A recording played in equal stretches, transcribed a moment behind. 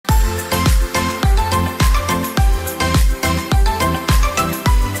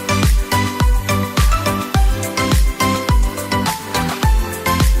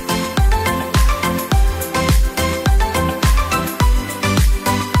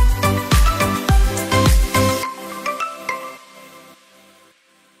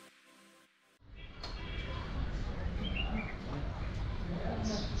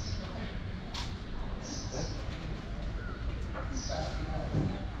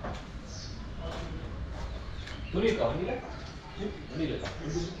This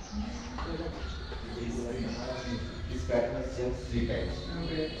pattern is changed 3 times.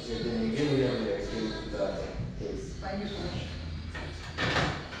 Okay. So then again we have to extend the case. Thank you so much.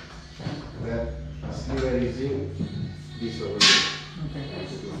 Where firstly we are using this over here. Okay.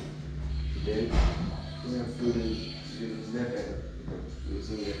 Then we have to use that and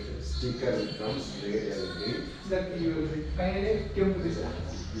using that sticker which comes red and green. That you kindly give to this.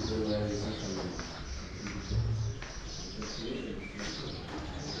 This one we are using from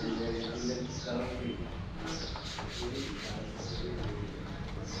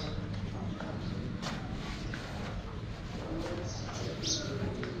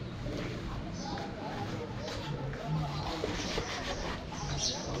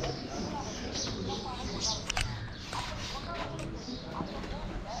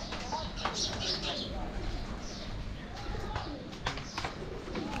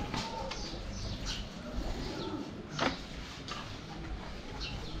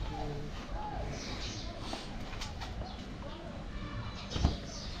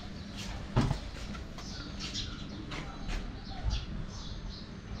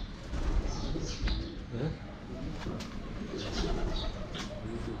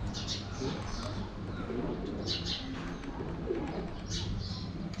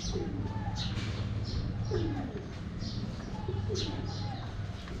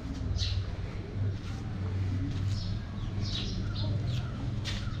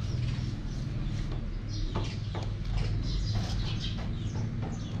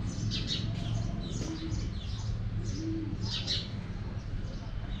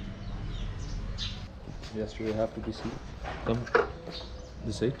Yes, we have to be seen. Come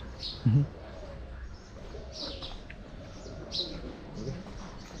this side. Okay.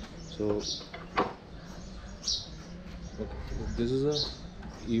 So, okay. This is a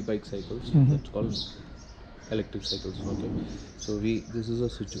e-bike cycles. That's called electric cycles. Okay. So this is a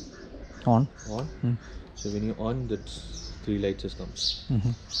switch On. So when you on, that's 3 lights just comes.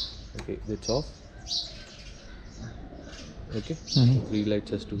 Okay, that's off. Okay, 3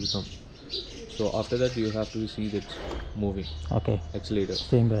 lights has to come. So after that you have to see that moving. Okay. Accelerator.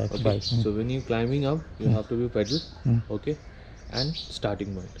 Same bike. Okay. So when you climbing up, you have to be pedal. Okay, and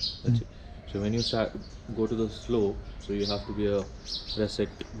starting point. That's it. So when you go to the slope, so you have to be reset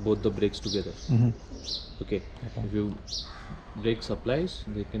both the brakes together. Okay. If you brake supplies,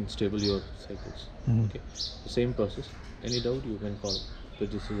 they can stable your cycles. Okay. The same process. Any doubt you can call. So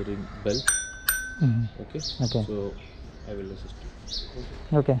this is a ring bell. Okay. Okay. So I will assist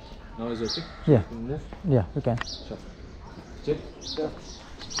you. Okay. Now is okay? Yeah. You can move? Yeah, we can. Sure. Check. Sure.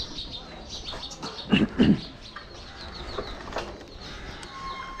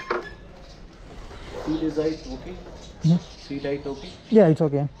 Seat is height okay? Seat height okay? Yeah, it's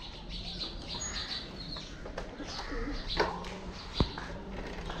okay.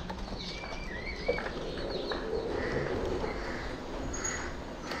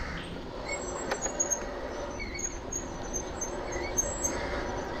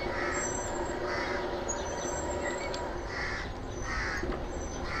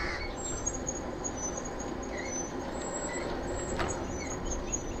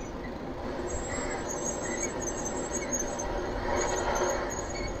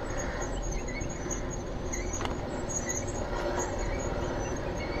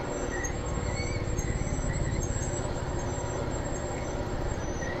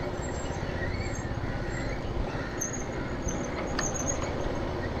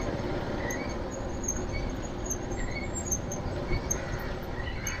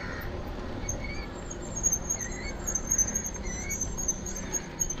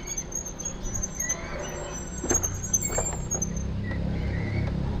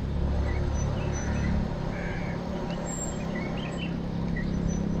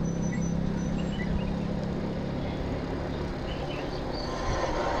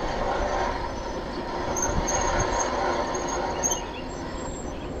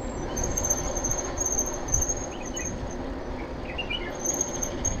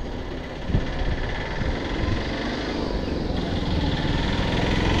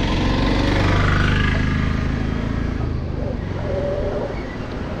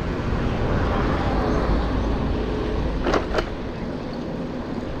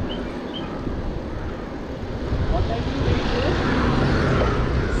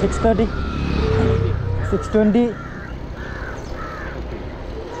 $6:30. $6:20.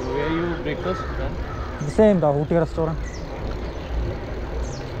 So where you breakfast done? The same, the Ooty restaurant.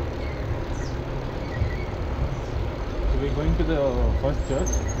 So we're going to the first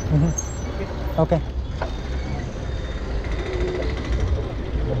church. Okay.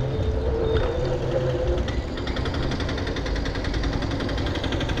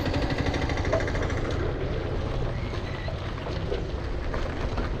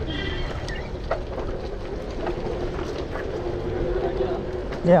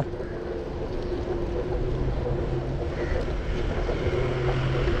 Yeah.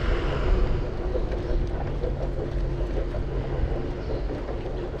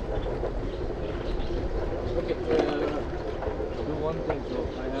 Okay, do one thing. So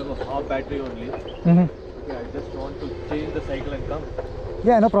I have a half battery only. Mm-hmm. Okay, I just want to change the cycle and come.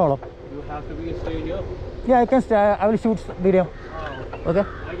 Yeah, no problem. You have to be stay here. Yeah, I can stay. I will shoot video. Okay.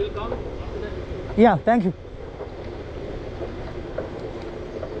 I will come after that. Yeah, thank you.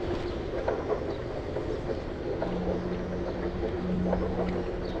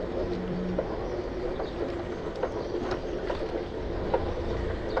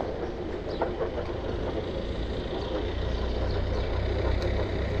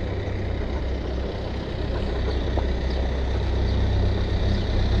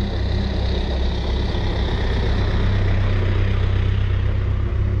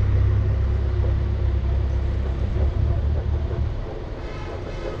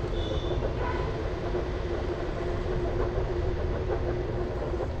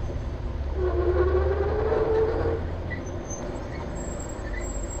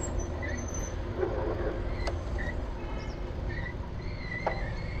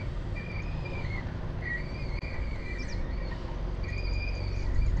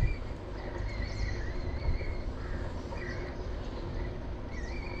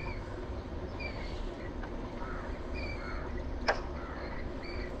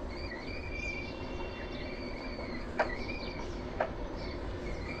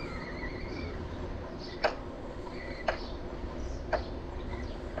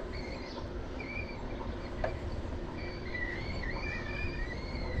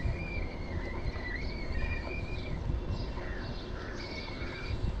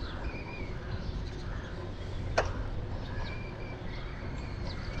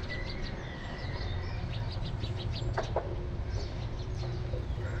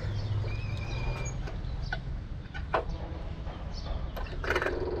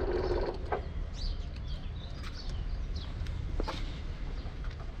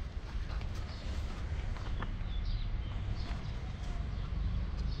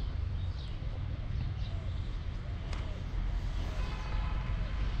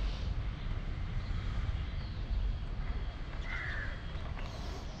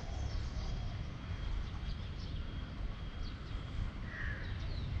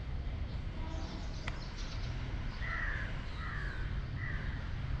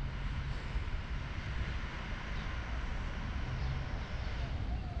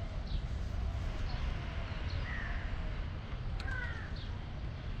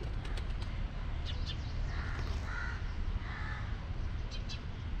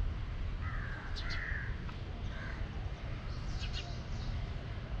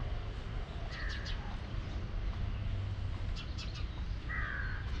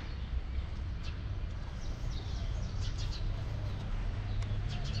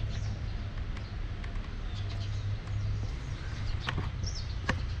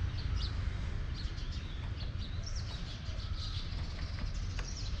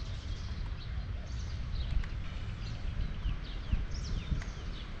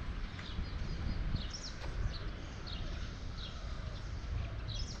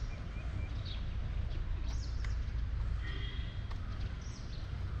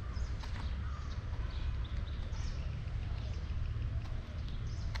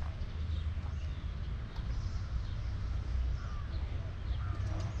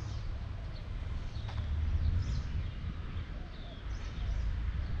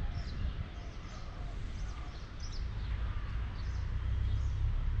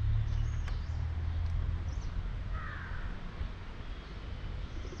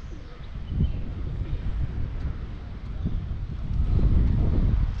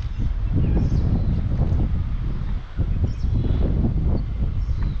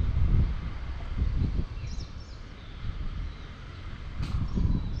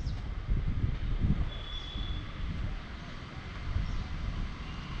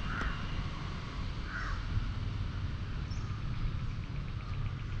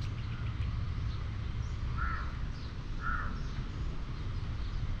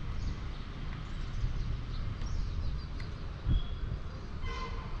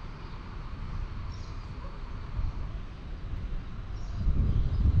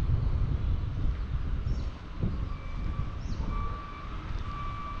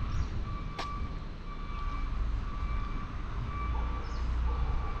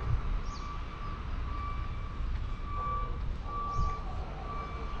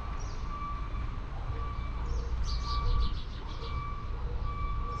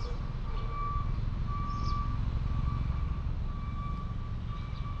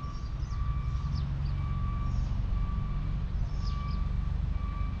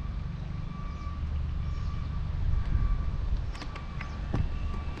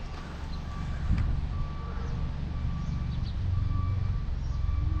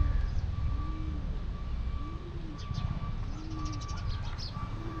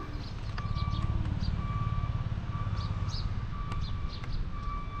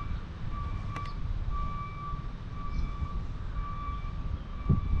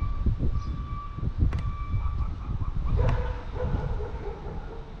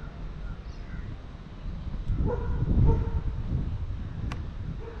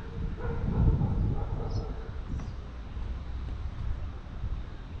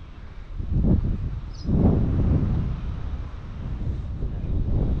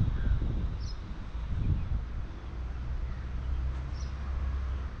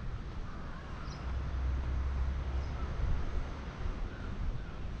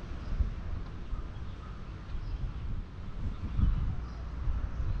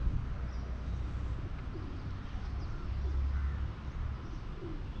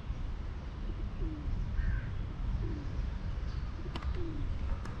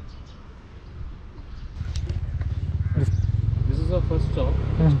 the first stop.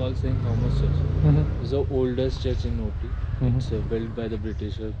 It's called St. Thomas Church. Mm-hmm. It's the oldest church in Ooty. Mhm. It's built by the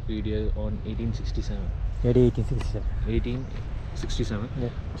British period on 1867. 1867. 1867. Yeah.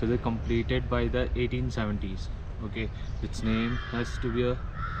 So they completed by the 1870s. Okay, its name has to be a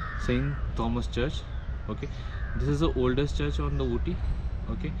Saint Thomas Church. Okay, this is the oldest church on the Ooty.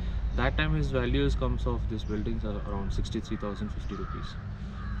 Okay, that time his values comes of these buildings are around 63,050 rupees.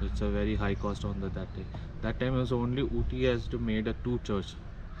 So it's a very high cost on that day. That time was only Ooty has to made a two church,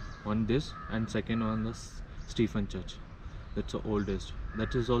 one this and second one the Stephen Church. That's the oldest.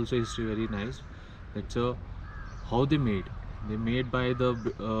 That is also history very nice. That's a how they made. They made by the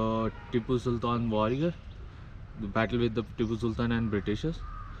Tipu Sultan warrior. The battle with the Tipu Sultan and Britishers.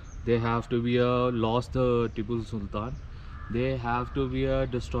 They have to be lost the Tipu Sultan. They have to be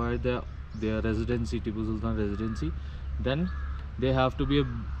destroyed their residency, Tipu Sultan residency. Then they have to be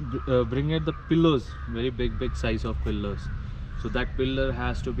bring it the pillars, very big size of pillars. So that pillar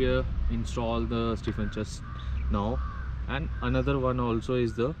has to be installed the Stephen Church now. And another one also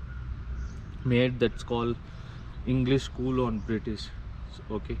is the made that's called English school on British.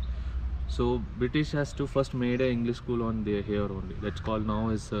 Okay, so British has to first made a English school on their here only. That's called now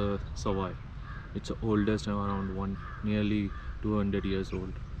is Savoy. It's the oldest around nearly 200 years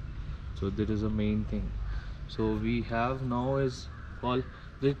old. So that is the main thing. So we have now is called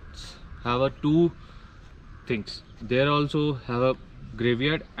let's have a two things. There also have a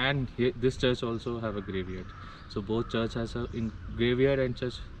graveyard and here, this church also have a graveyard. So both church has a graveyard and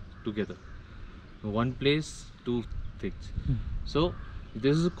church together. One place, two things. So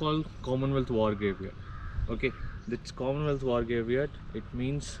this is called Commonwealth War Graveyard. Okay, this Commonwealth War Graveyard, it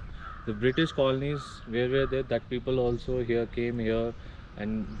means the British colonies where were there, that people also here came here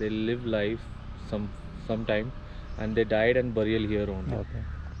and they live life some time and they died and burial here only.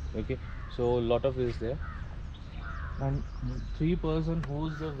 Okay, so a lot of is there. And three person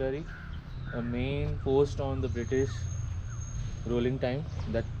who's the very main post on the British ruling time,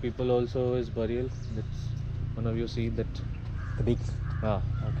 that people also is burial. That's one of you see that. The big. Ah,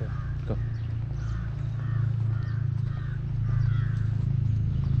 Okay. come.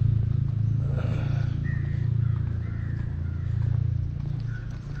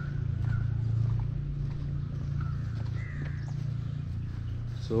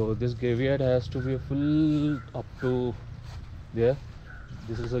 So this graveyard has to be full up to there.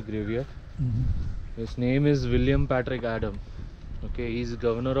 This is a graveyard. His name is William Patrick Adam. Okay, he's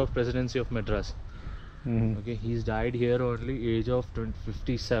governor of Presidency of Madras. Okay, he's died here only age of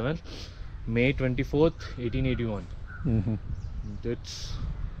 57, May 24th, 1881.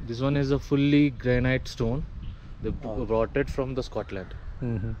 This one is a fully granite stone. They brought it from the Scotland.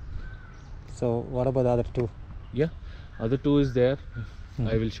 So what about the other two? Yeah, other two is there.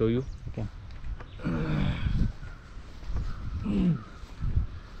 I will show you. Okay.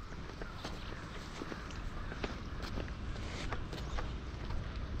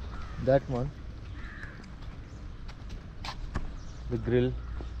 That one, the grill.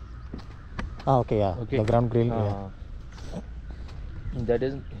 Okay, yeah. Okay. The ground grill. Yeah.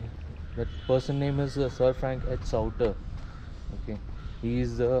 That person name is Sir Frank H. Souter. Okay, he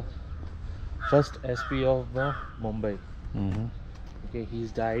is the first SP of Mumbai. Okay,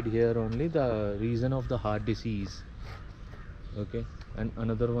 he's died here only. The reason of the heart disease. Okay, and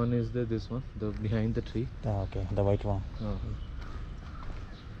another one is this one, the behind the tree. Okay, the white one.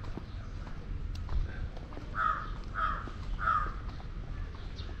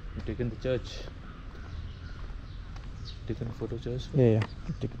 You taken the church. Taken a photo church. Yeah.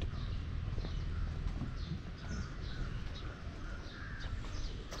 Take it.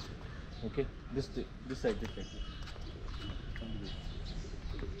 Okay, this side.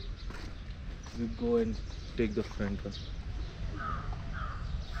 We go and take the front one.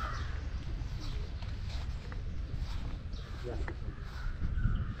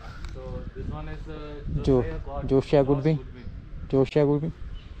 So this one is Josiah Goodwin. Josiah Goodwin.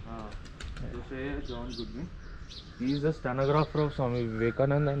 Josiah John Goodwin. He is the stenographer of Swami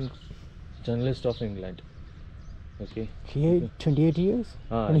Vivekananda and journalist of England. Okay. He had 28 years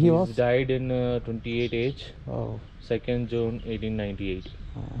when he was died in 28 age. Oh. 2nd June 1898.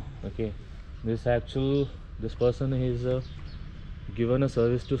 Okay. This person is given a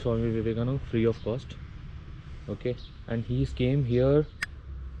service to Swami Vivekananda free of cost. Okay, and he came here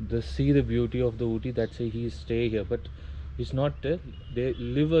to see the beauty of the Ooty. That's why he stay here, but he's not there. They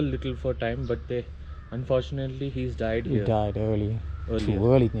live a little for time, but unfortunately he's died here. He died early. Earlier.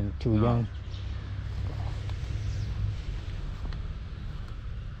 Too early and too young.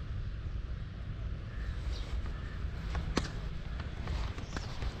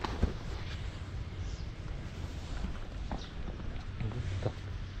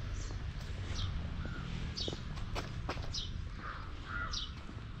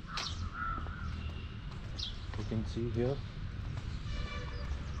 See here,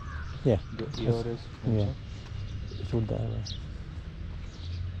 Yeah. the ear is Yeah. mentioned. Shoot that way.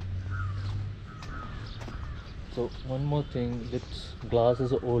 So one more thing, this glass is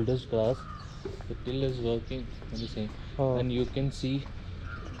the oldest glass. The till is working on the same, Oh. and you can see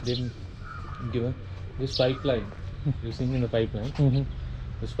them given this pipeline. You're seeing in the pipeline. Mm-hmm.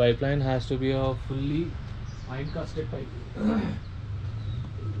 This pipeline has to be a fully iron casted pipe.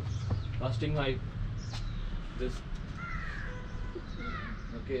 Casting pipe. This.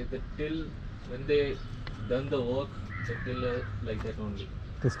 Okay, the till when they done the work, the till like that only.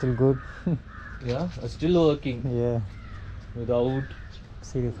 It's still good. Yeah, still working Yeah. without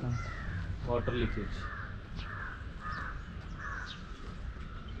Serious one. water leakage.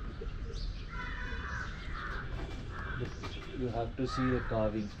 You have to see the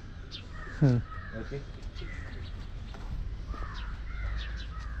carving. Hmm. Okay.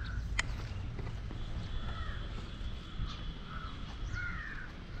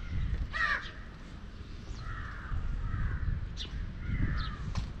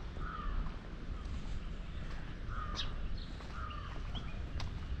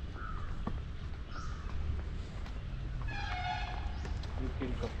 You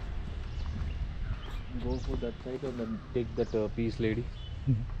can go for that side and then take that piece, lady.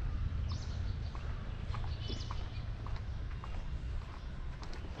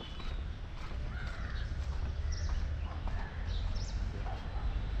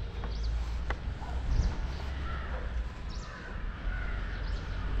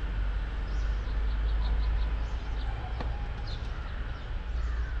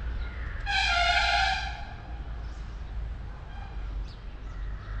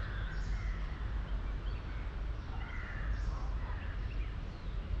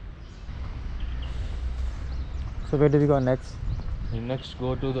 So where do we go next? You next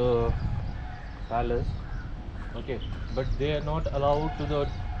go to the palace. Okay, but they are not allowed to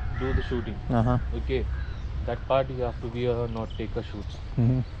do the shooting. Uh-huh. Okay, that part you have to be a not taker shoots.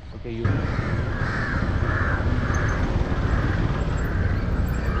 Mm-hmm. Okay, you.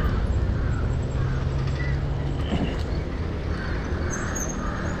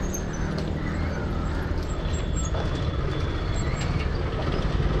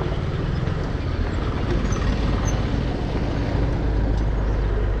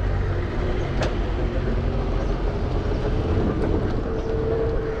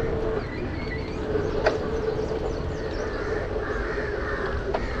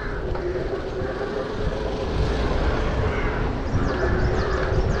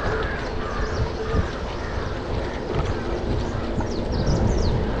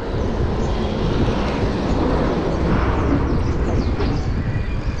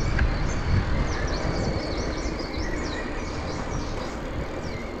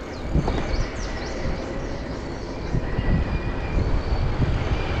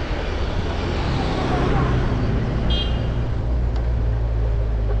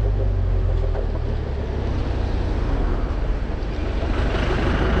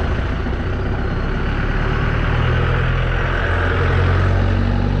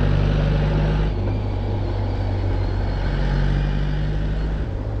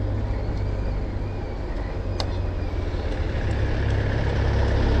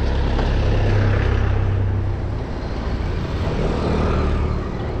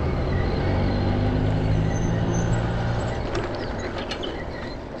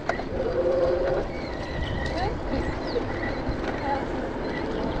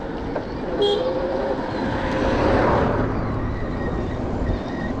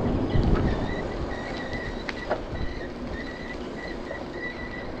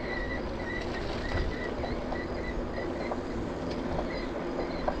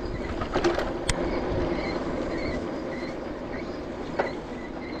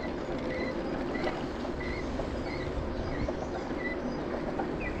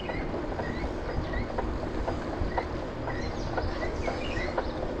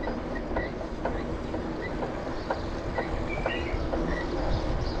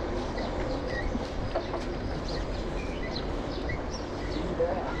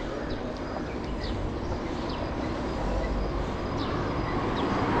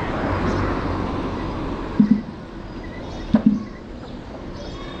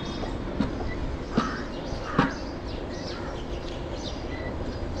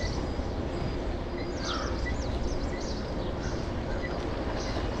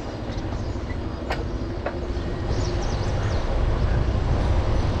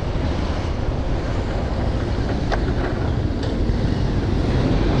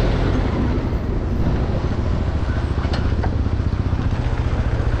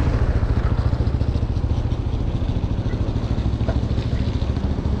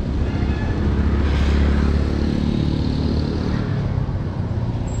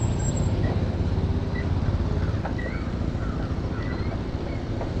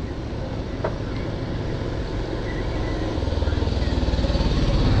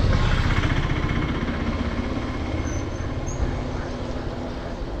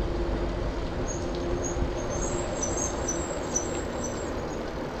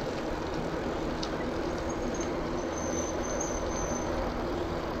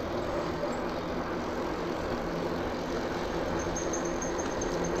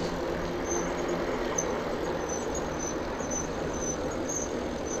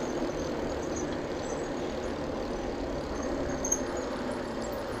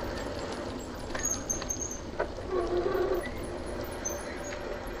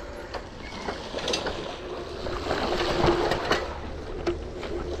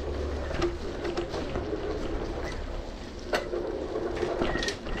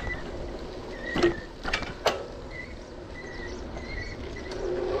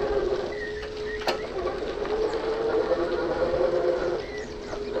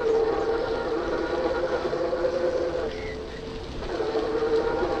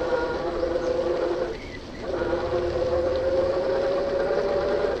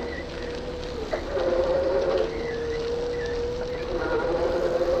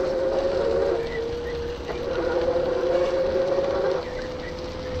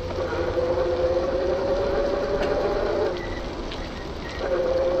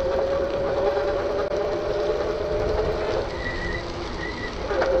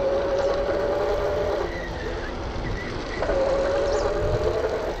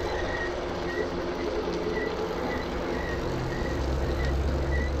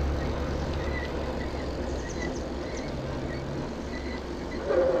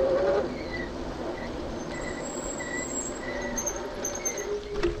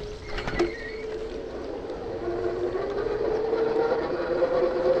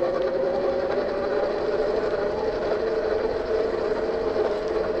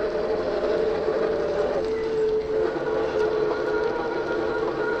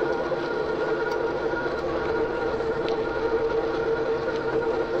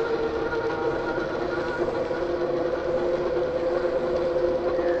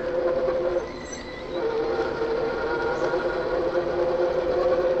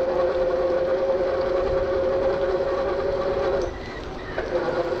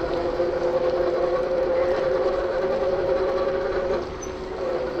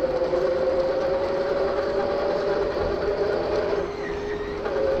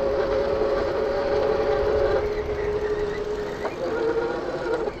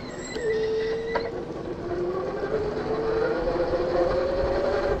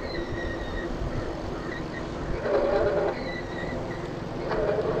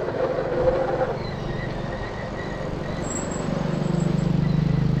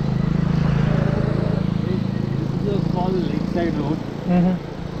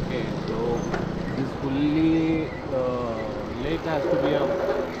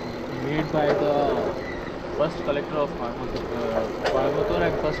 made by the first collector of Coimbatore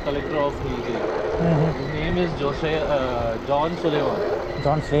and first collector of Nilgiri. His name is Josiah John Sullivan.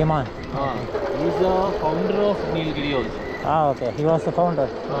 John Swayman. He's the founder of Nilgiri also. Ah, okay. He was the founder.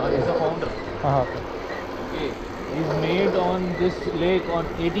 He's the founder. Okay. Okay. He's made on this lake on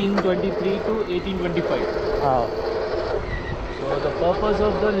 1823 to 1825. Oh. So the purpose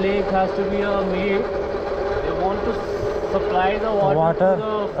of the lake has to be made. They want to supply the water to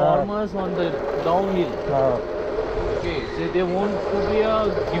the farmers on the downhill. Okay, so they want to be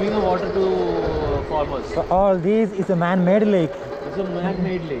giving the water to farmers. So all these is a man-made lake. It's a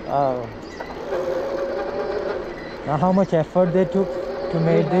man-made lake. Oh. Now how much effort they took to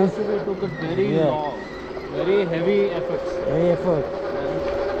make this? It took a very long, very heavy efforts. Heavy effort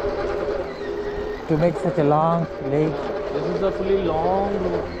to make such a long lake. This is a fully long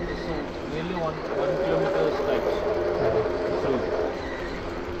route. So nearly 1 kilometer stretch. So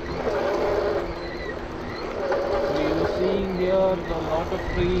you're seeing here a lot of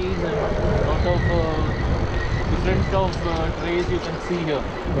trees and a lot of different trees you can see here.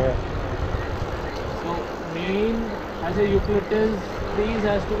 Yeah. So main as a eucalyptus trees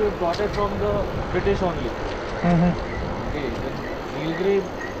has to be brought from the British only. Okay, then Nilgiri.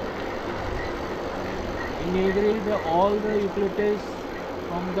 In Nilgiri, all the eucalyptus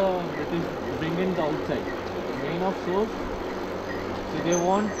from the British bring in the outside. The main of source. So they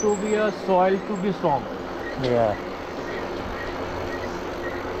want to be a soil to be strong. Yeah.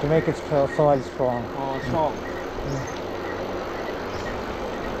 To make its soil strong. Strong.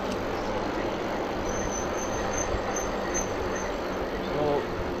 So,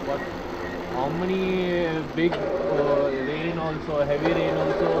 but how many big rain also, heavy rain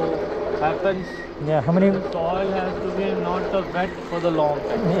also happens? Yeah. How many? The soil has to be not wet for the long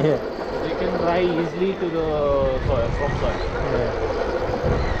time. Yeah. They can dry easily to the soil from soil. Yeah.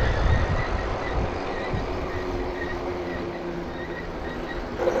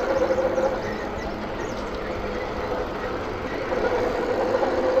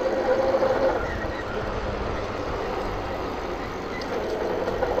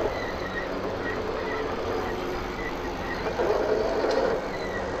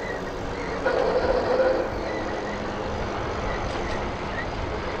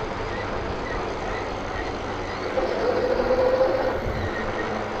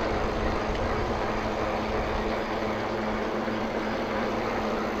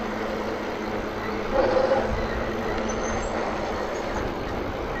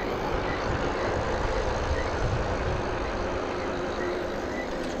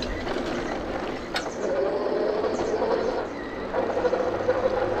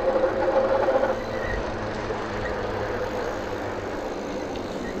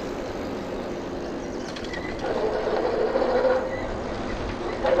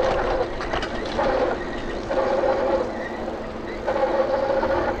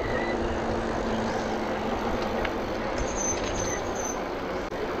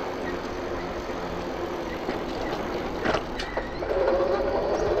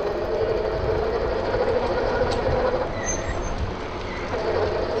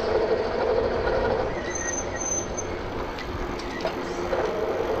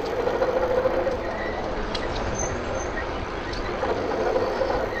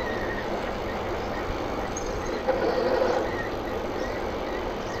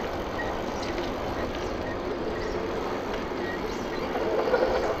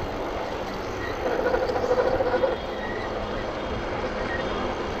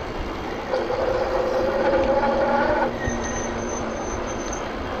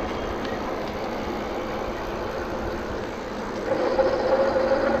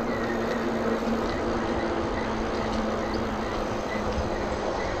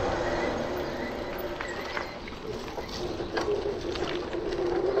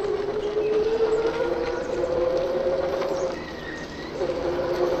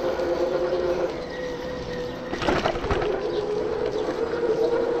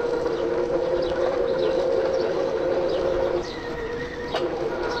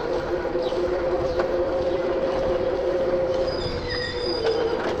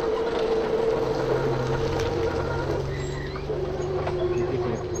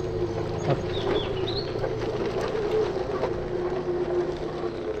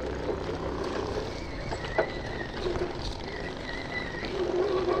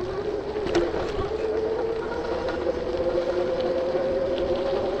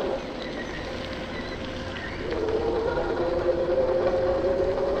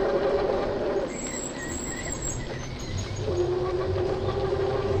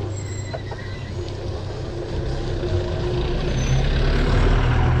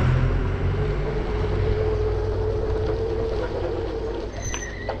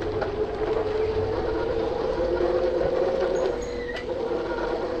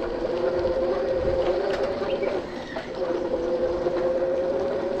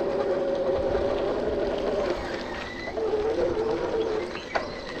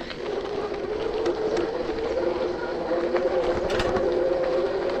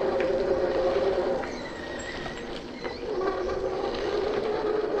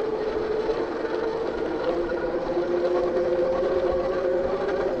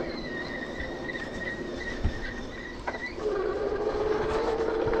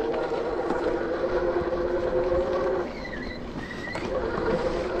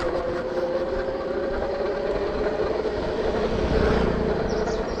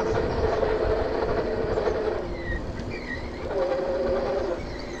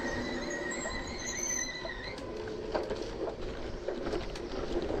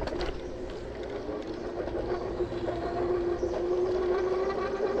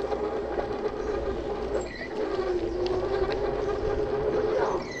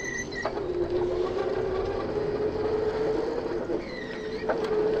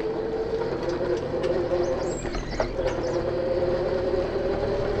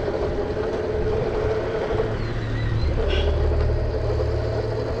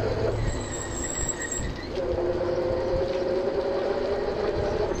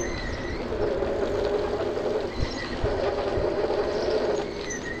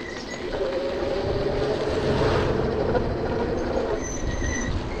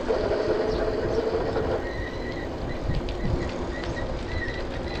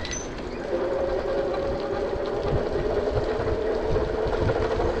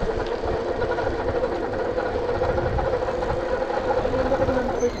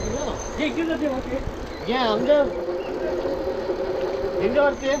 Yeah, I'm there.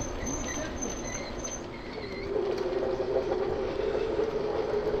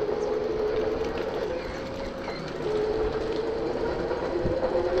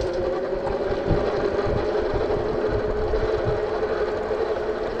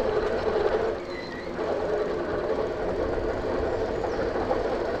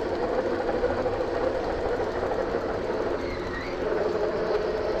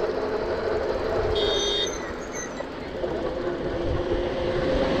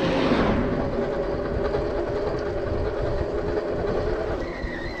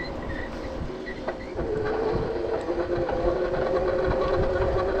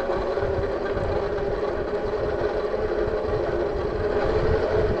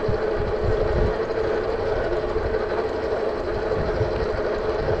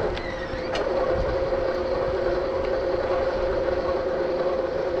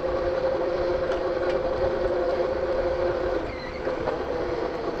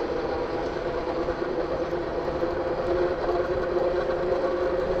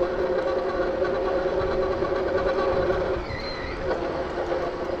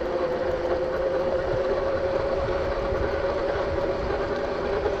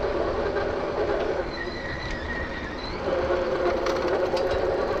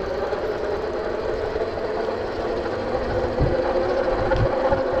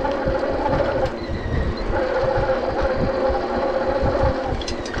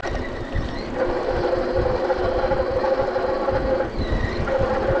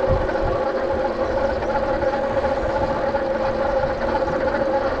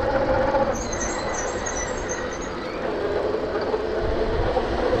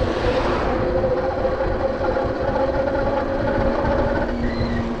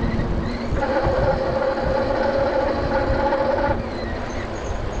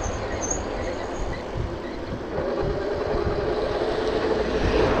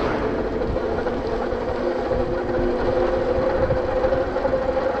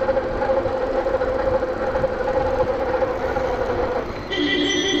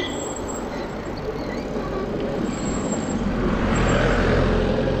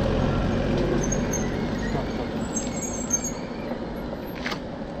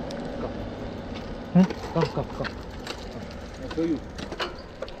 Come. I'll show you.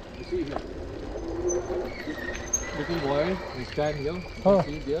 You see here. This little boy, we stand here. You Oh.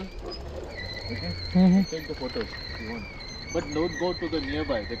 see there. Okay. Take the photos if you want. But don't go to the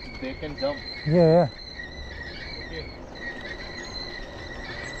nearby. They can jump. Yeah. Okay.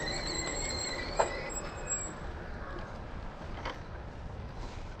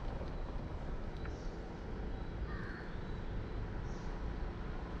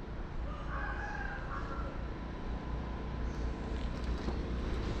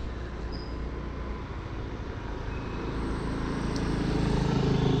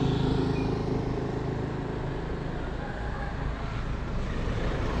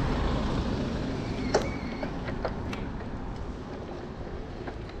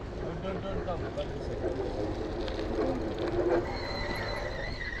 Don't come. Come this side.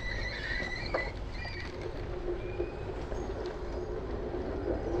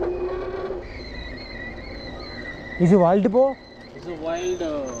 Is it wild depot? It's a wild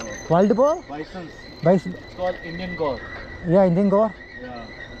Wild depot? bisons. Bison. It's called Indian Gaur. Yeah, Indian Gore. Yeah.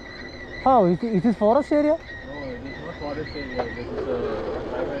 How? Is this forest area? No, it is not forest area. This is a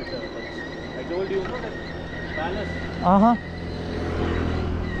private. I told you, no, that palace.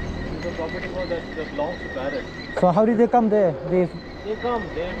 This is a property that belongs to palace. So how did they come there? They come.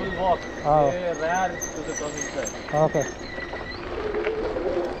 They will walk. Oh. They rare to the come inside. Okay.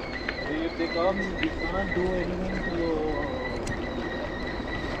 If they come, we can't do anything to.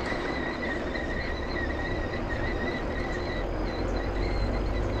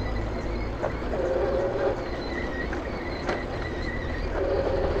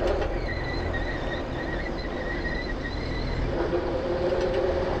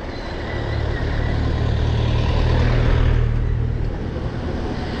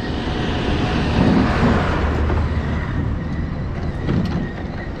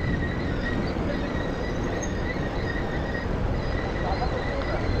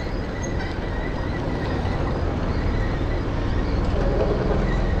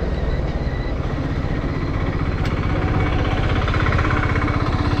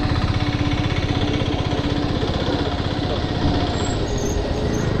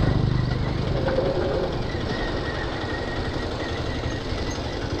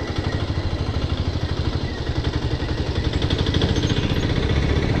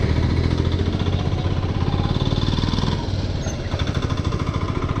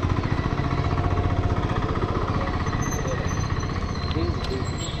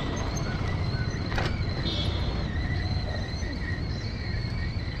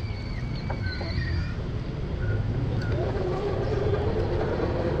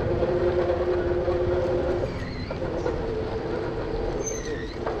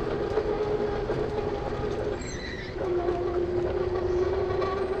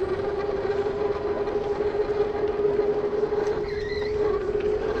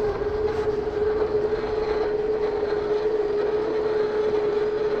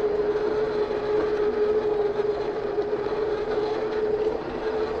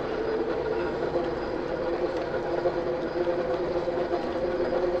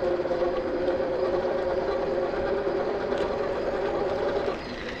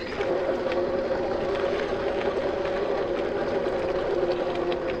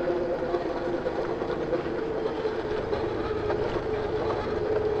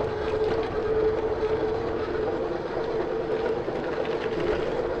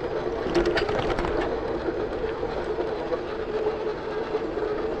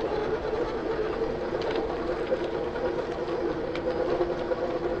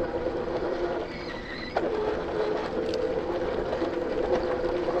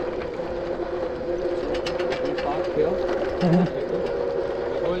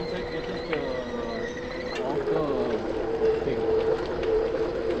 Go inside, get it off the thing.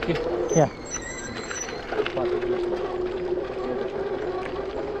 Okay. Yeah.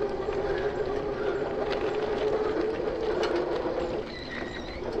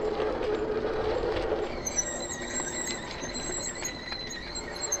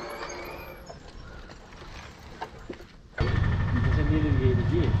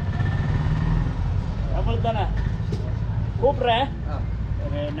 ಕೂಪ್ರೆ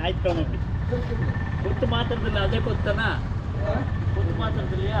ನಾಯ್ಕೊಂಡು ಕುತ್ತು ಮಾತಾಡ್ದಿಲ್ಲ ಅದೇ ಕೊತ್ತನಾ ಕುತ್ತು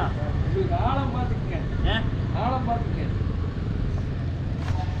ಮಾತಾಡ್ದಿಲ್ಲ ആളം പാത്തിക്കാൻ ആളം പാത്തിക്കാൻ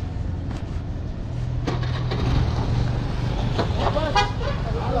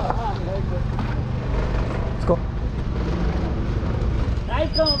Let's go.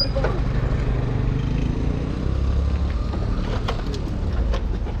 ನಾಯ್ಕೊಂಡು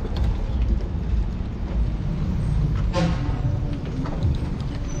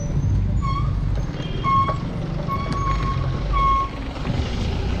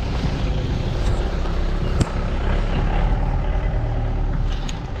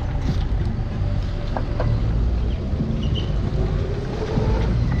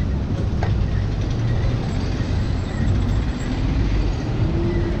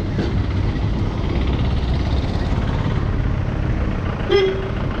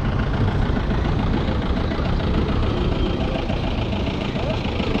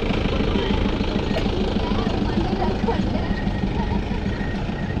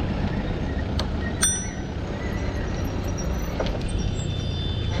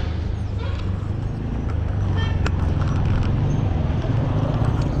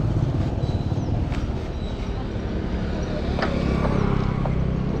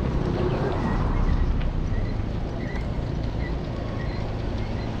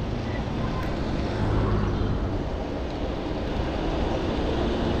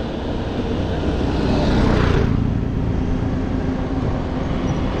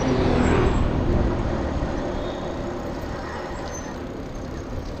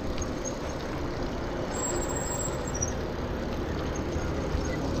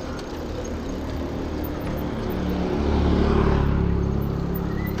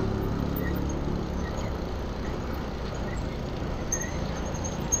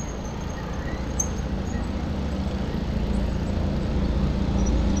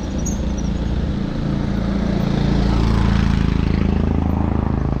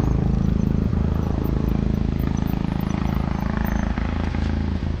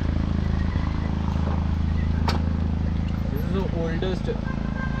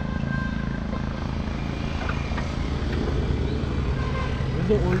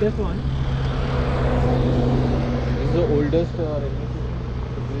the oldest one. This is the oldest railway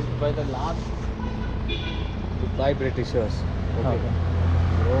built by the last by Britishers. Okay.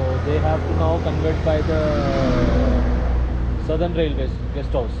 So they have to now convert by the Southern Railways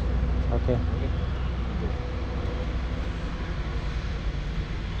guest house. Okay.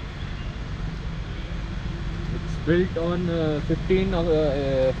 It's built on 15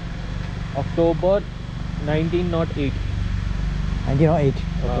 October 1908. 1908.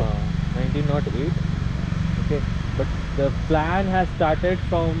 Okay. 1908. Okay, but the plan has started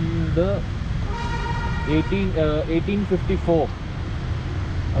from the 1854.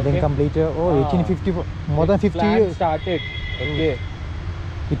 And then completed. Oh, 1854. More than 50 plan years. started. Okay.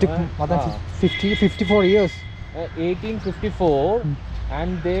 It took more than 54 years. 1854, and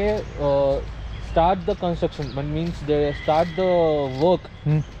they start the construction. That means they start the work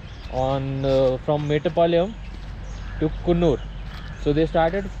on from Mettapalayam to Kunnur. So they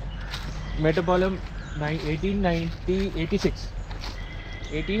started Mettapalayam 1886.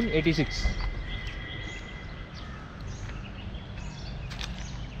 1886.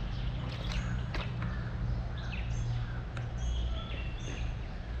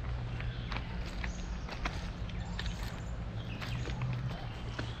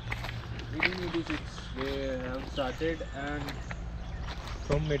 They have started, and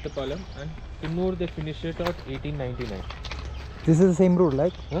from Mettapalayam, and Kunnur they finished it at 1899. This is the same route,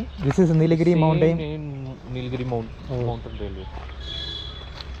 like? Huh? This is Nilgiri Mountain. In Nilgiri Mountain Railway.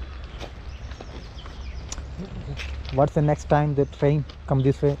 What's the next time the train come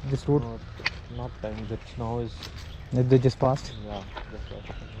this way, this route? Not time. That's now is. They just passed. Yeah, that's right.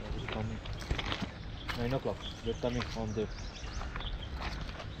 It's coming. 9 o'clock. They're coming on there.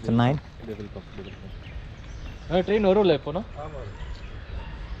 So 9. They will come. They will come. Train over lepo na?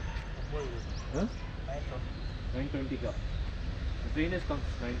 Huh? 9:20 ka. The train is comes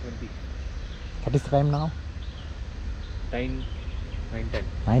 9:20. What is the time now? 9:10.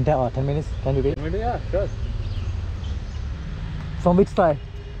 9 or 10 minutes? Can you wait? Yeah, sure. From which side?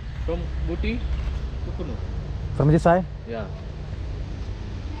 From Ooty to Kuno. From this side? Yeah.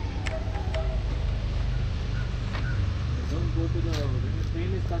 Don't go to the when the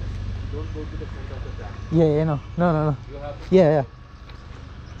train is comes. Don't go to the front of the track. Yeah, no. No. You have to. Yeah.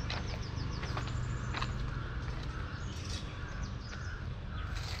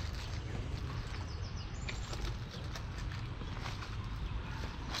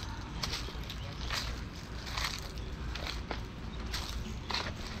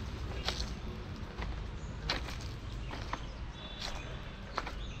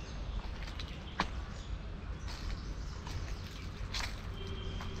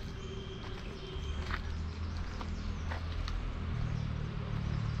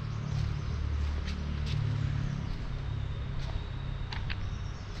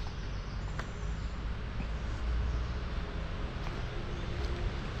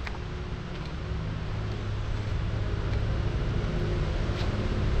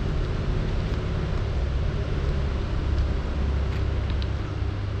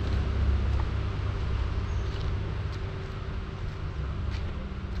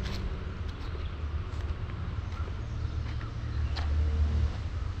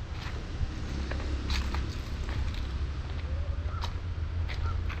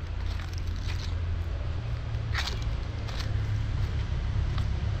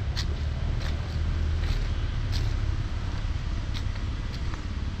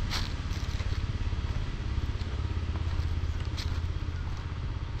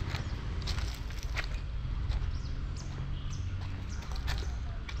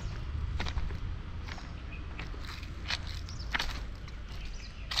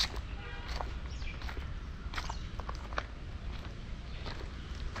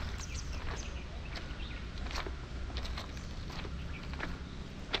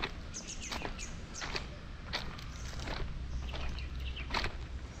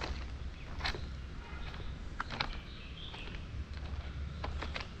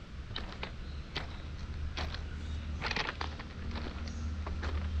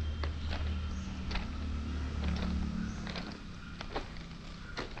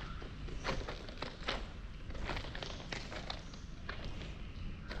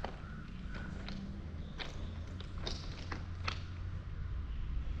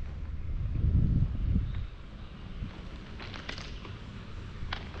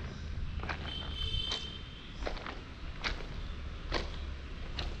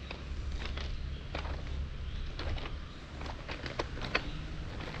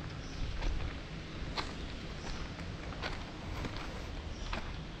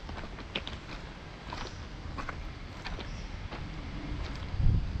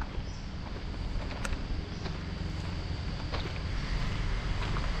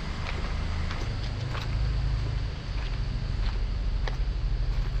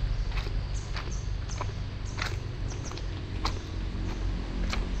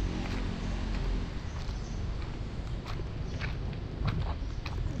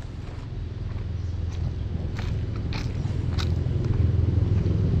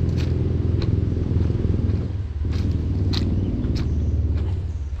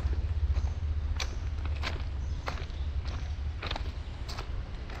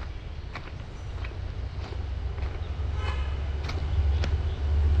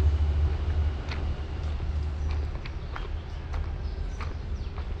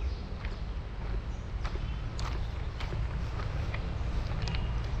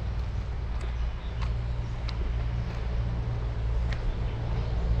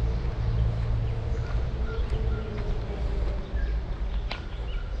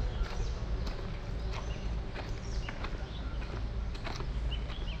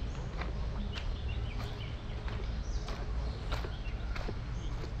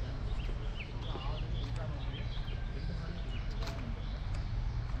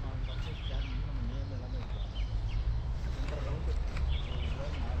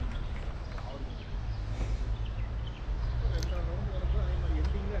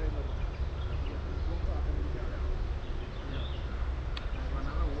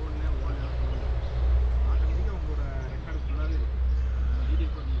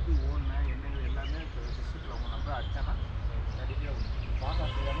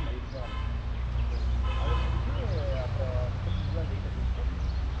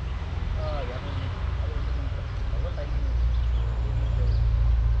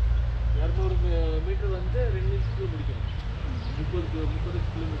 Kilometre வந்து 2 நிமிஷத்துல முடிக்கணும். 30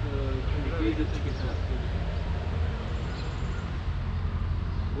 kilometre.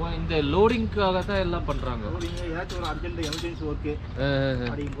 ஓ, இந்த லோடிங்காக தான் எல்லாம் பண்றாங்க. Loading ஏதாச்சும் ஒரு urgent emergency work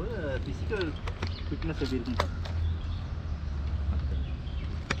அப்படிங்கும்போது ஃபிசிக்கல் ஃபிட்னஸ் எப்படி இருக்கும் பாருங்க.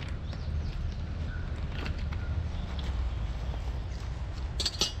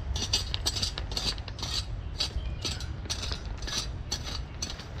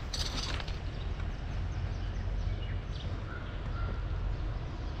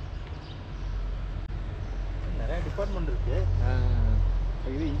 நிறைய டிபார்ட்மெண்ட் இருக்கு.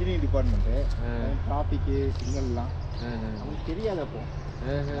 இது இன்ஜினியரிங் டிபார்ட்மெண்ட்டு, டிராஃபிக்கு, சிக்னல்லாம் நமக்கு தெரியாது. அப்போ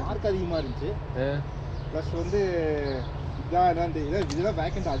மார்க் அதிகமாக இருந்துச்சு. ப்ளஸ் வந்து இதான் இதெல்லாம்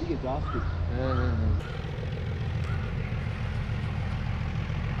வேக்கண்ட் அதிகம் ஜாஸ்தி.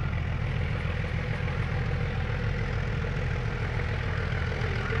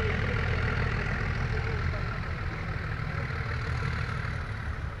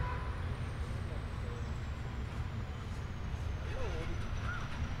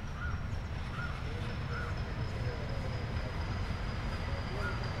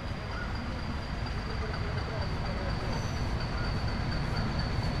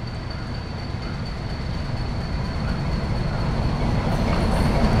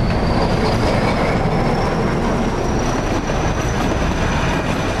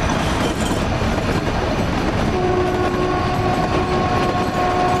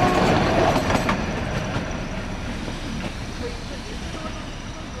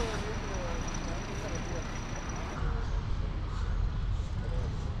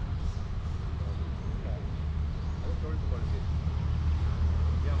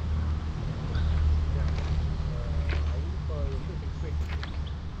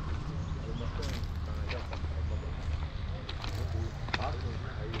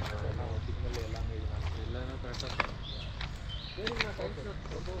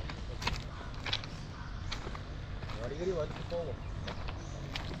 அடிக்கடி வந்து போகும்.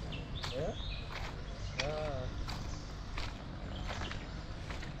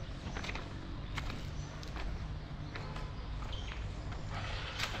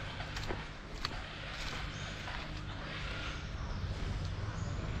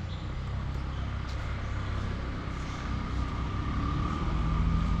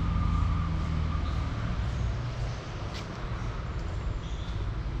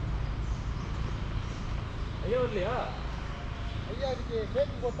 ஐயா இல்லையா? ஐயா அதுக்கு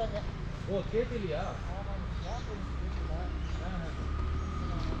கேட்டு போட்டாங்க. ஓ, கேட்டு இல்லையா?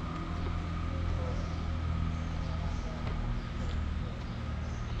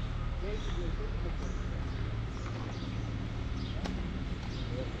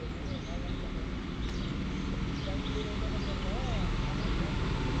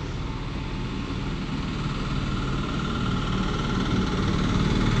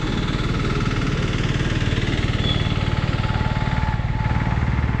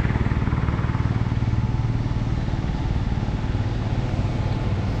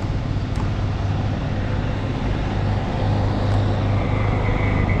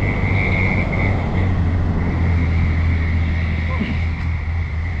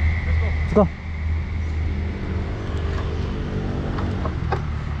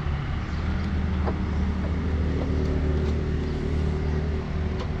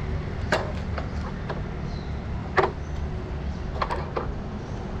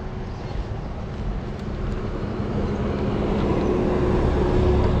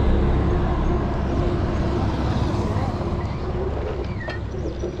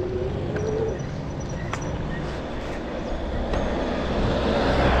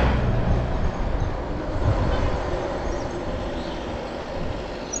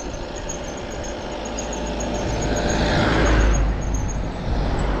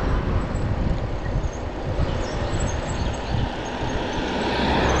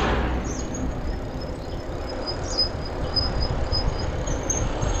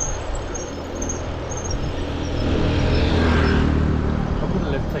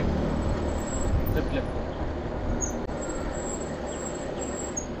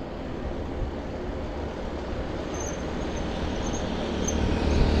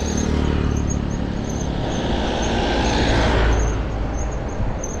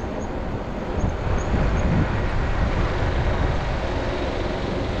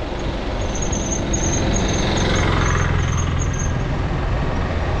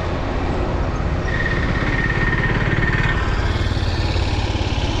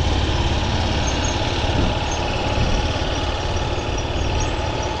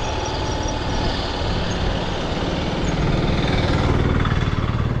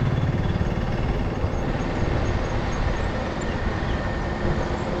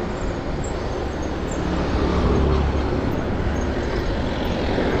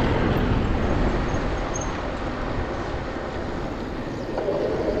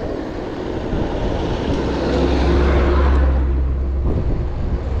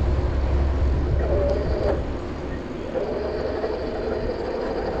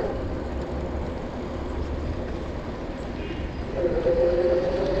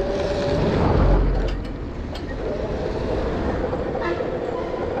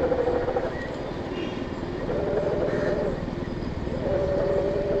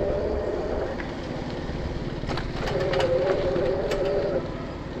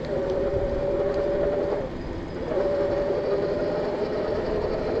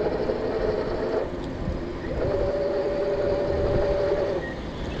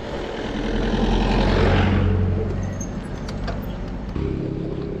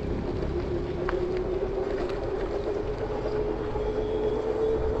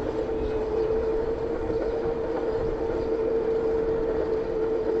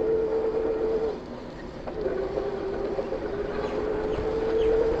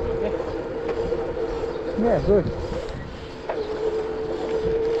 Yeah, good.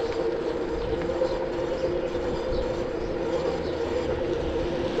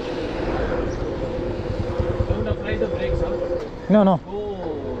 Don't apply the brakes, huh? No, no.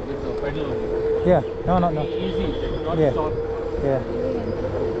 Go with the pedal only. Yeah, no, no, no. Easy, not Yeah. stop. Yeah.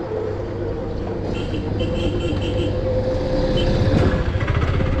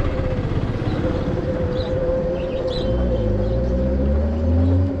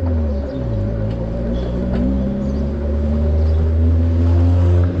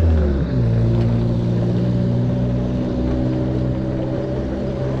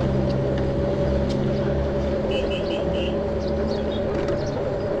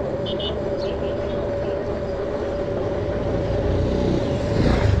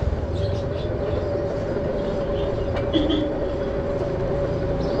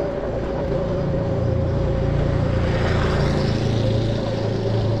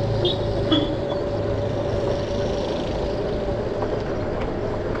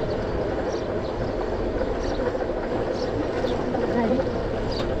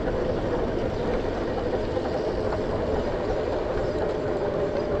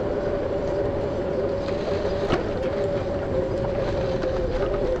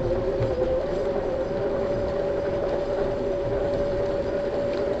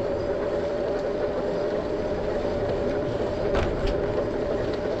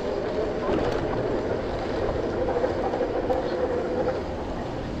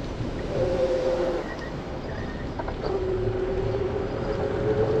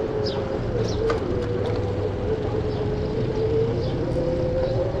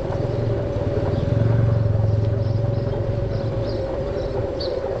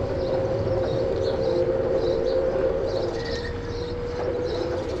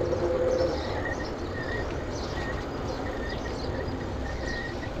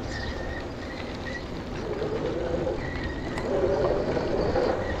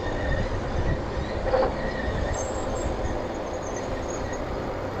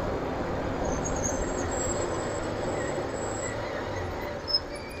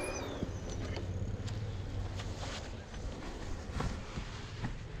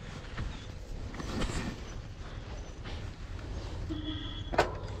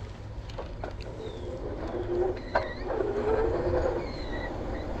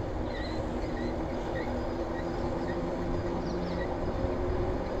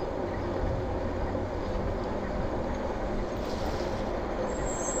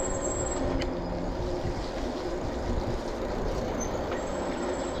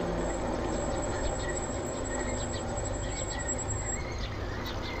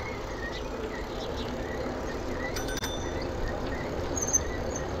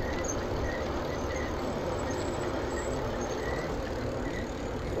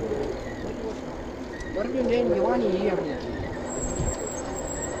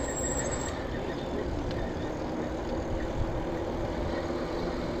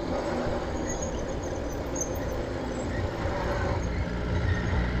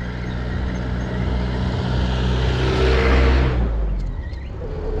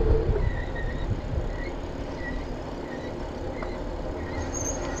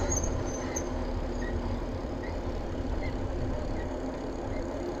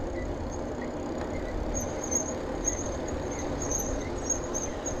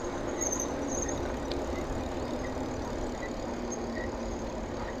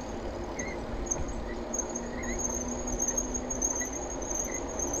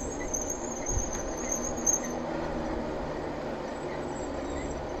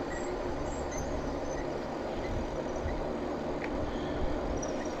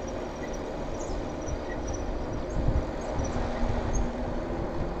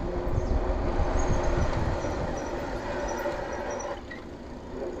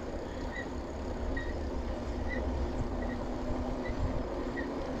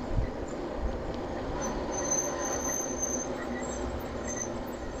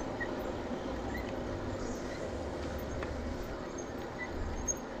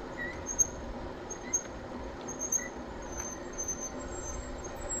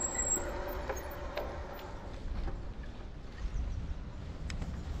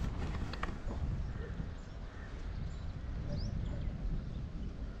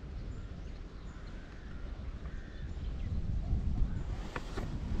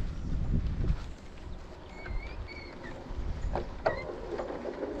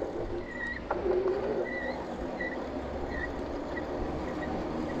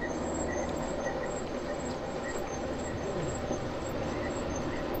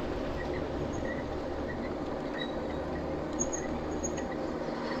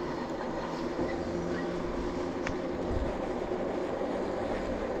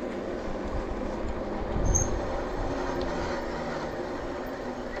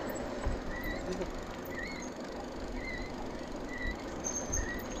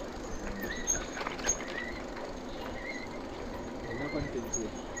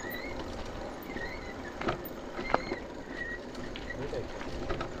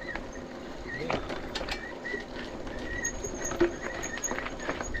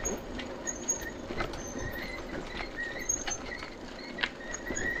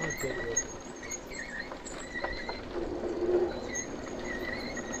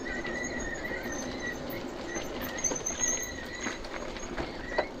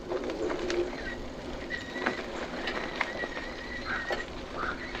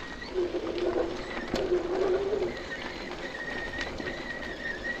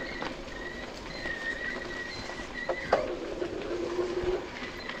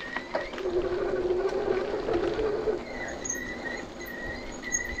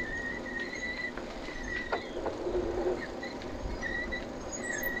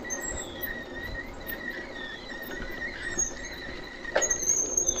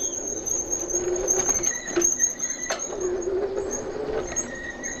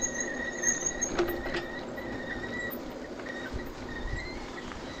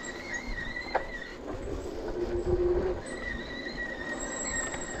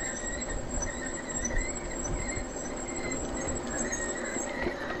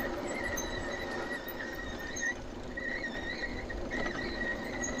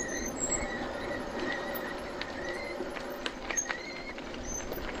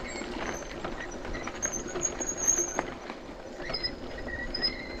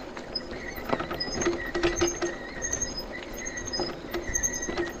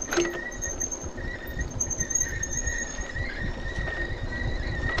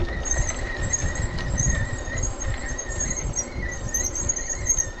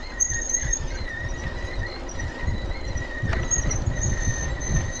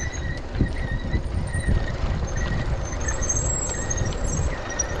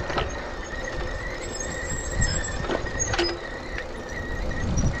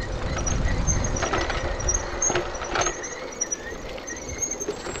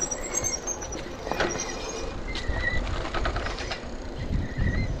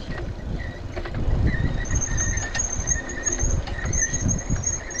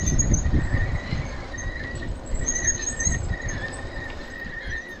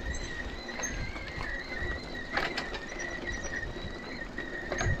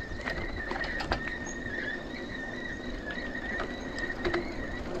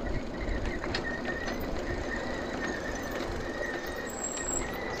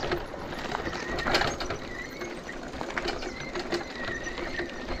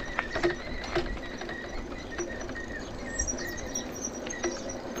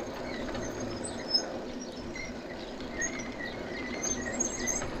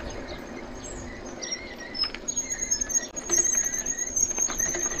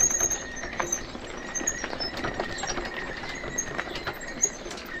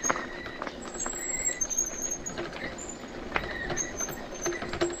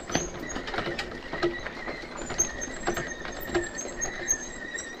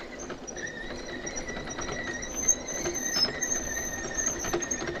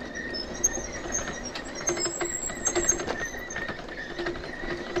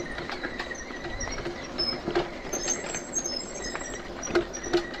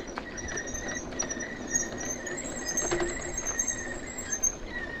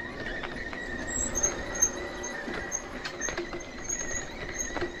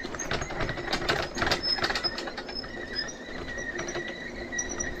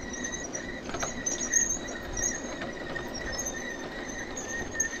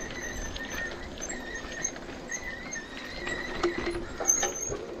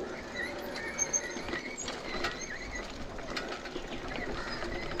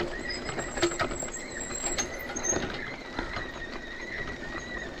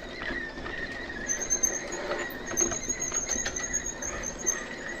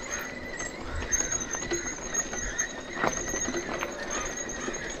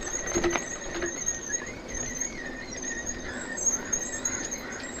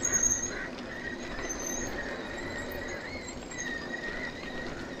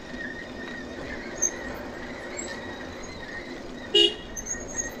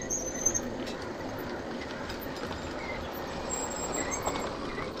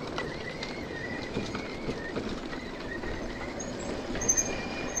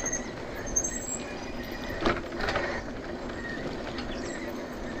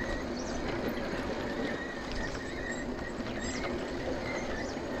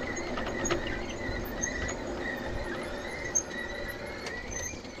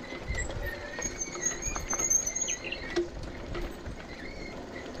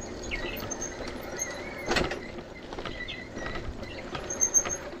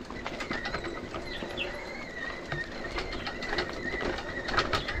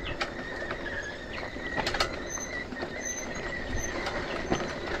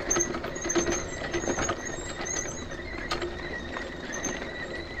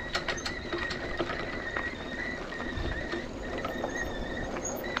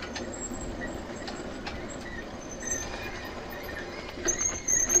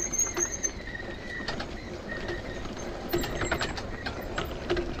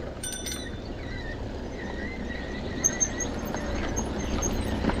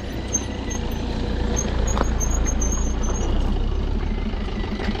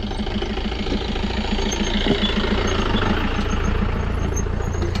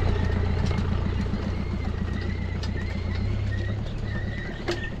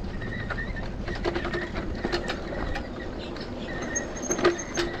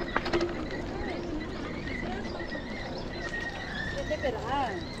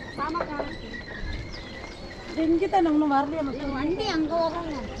 இங்கே தானே ஒன்றும் வரலையா வண்டி அங்கே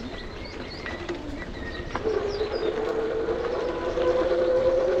வராங்க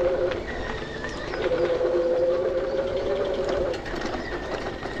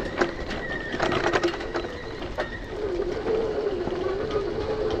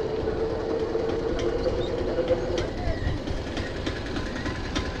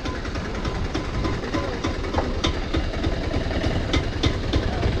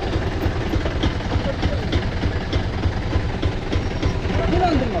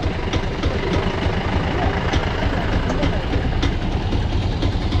வந்துருங்க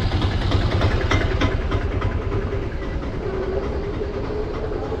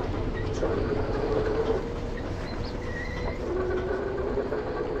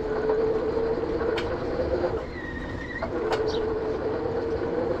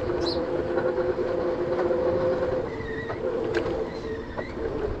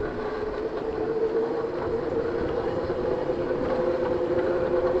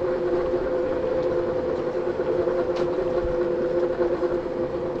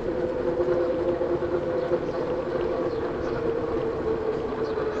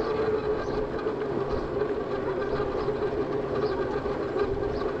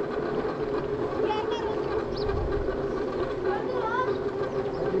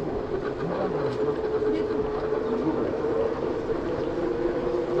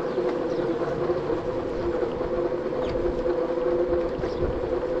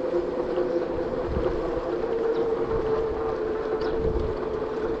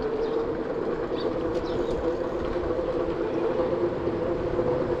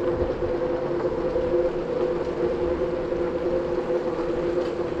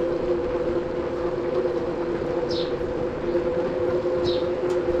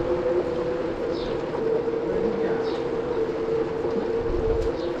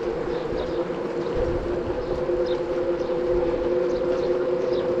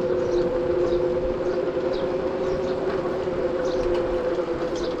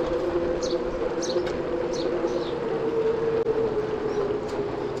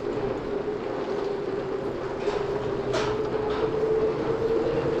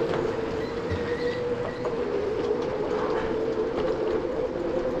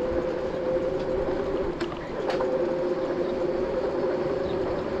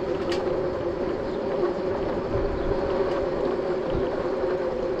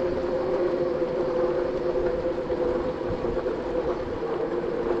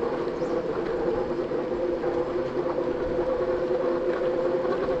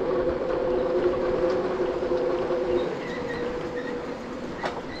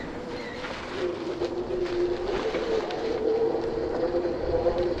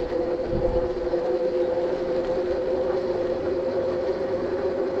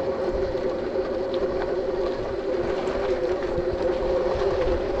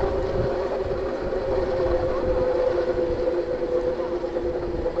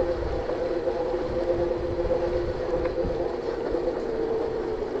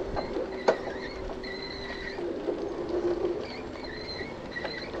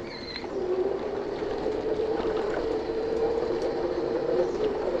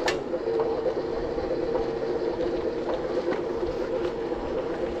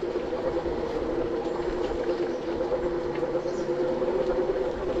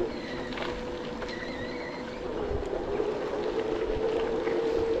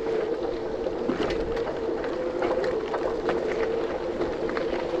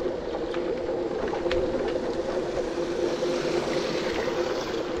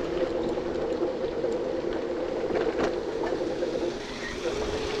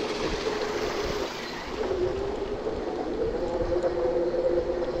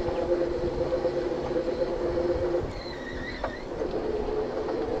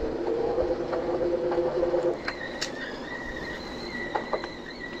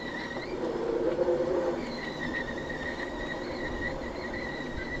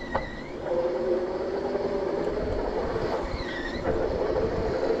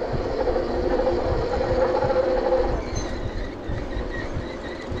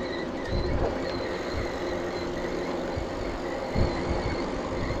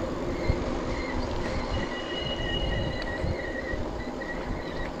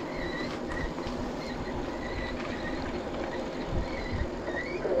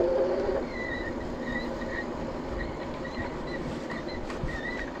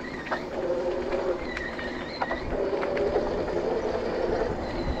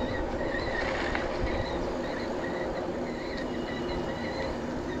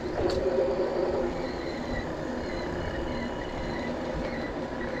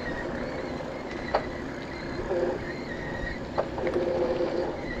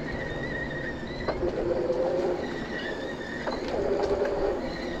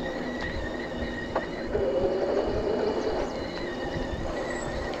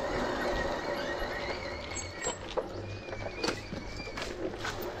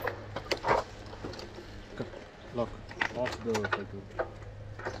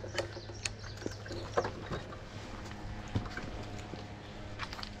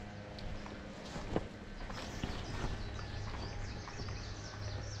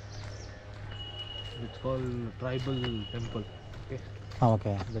called tribal temple. Okay, Oh,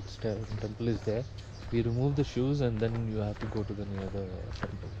 okay. that temple is there. We remove the shoes and then you have to go to the near the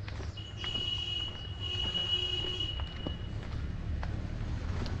temple.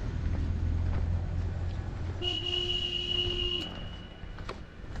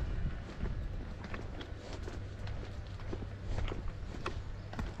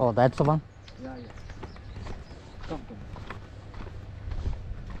 Oh, that's the one. Yeah. Come.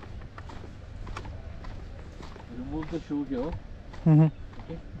 Remove the shoe here. Mm-hmm.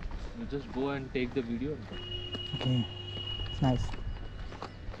 Okay. You just go and take the video and come. Okay. It's nice.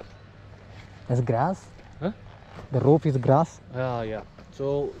 There's grass. Huh? The rope is grass. Yeah.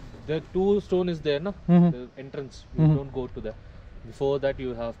 So the two stone is there, na? Mhm. The entrance. You Mhm. don't go to that. Before that,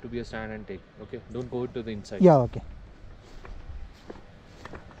 you have to be a stand and take. Okay. Don't go to the inside. Yeah, okay.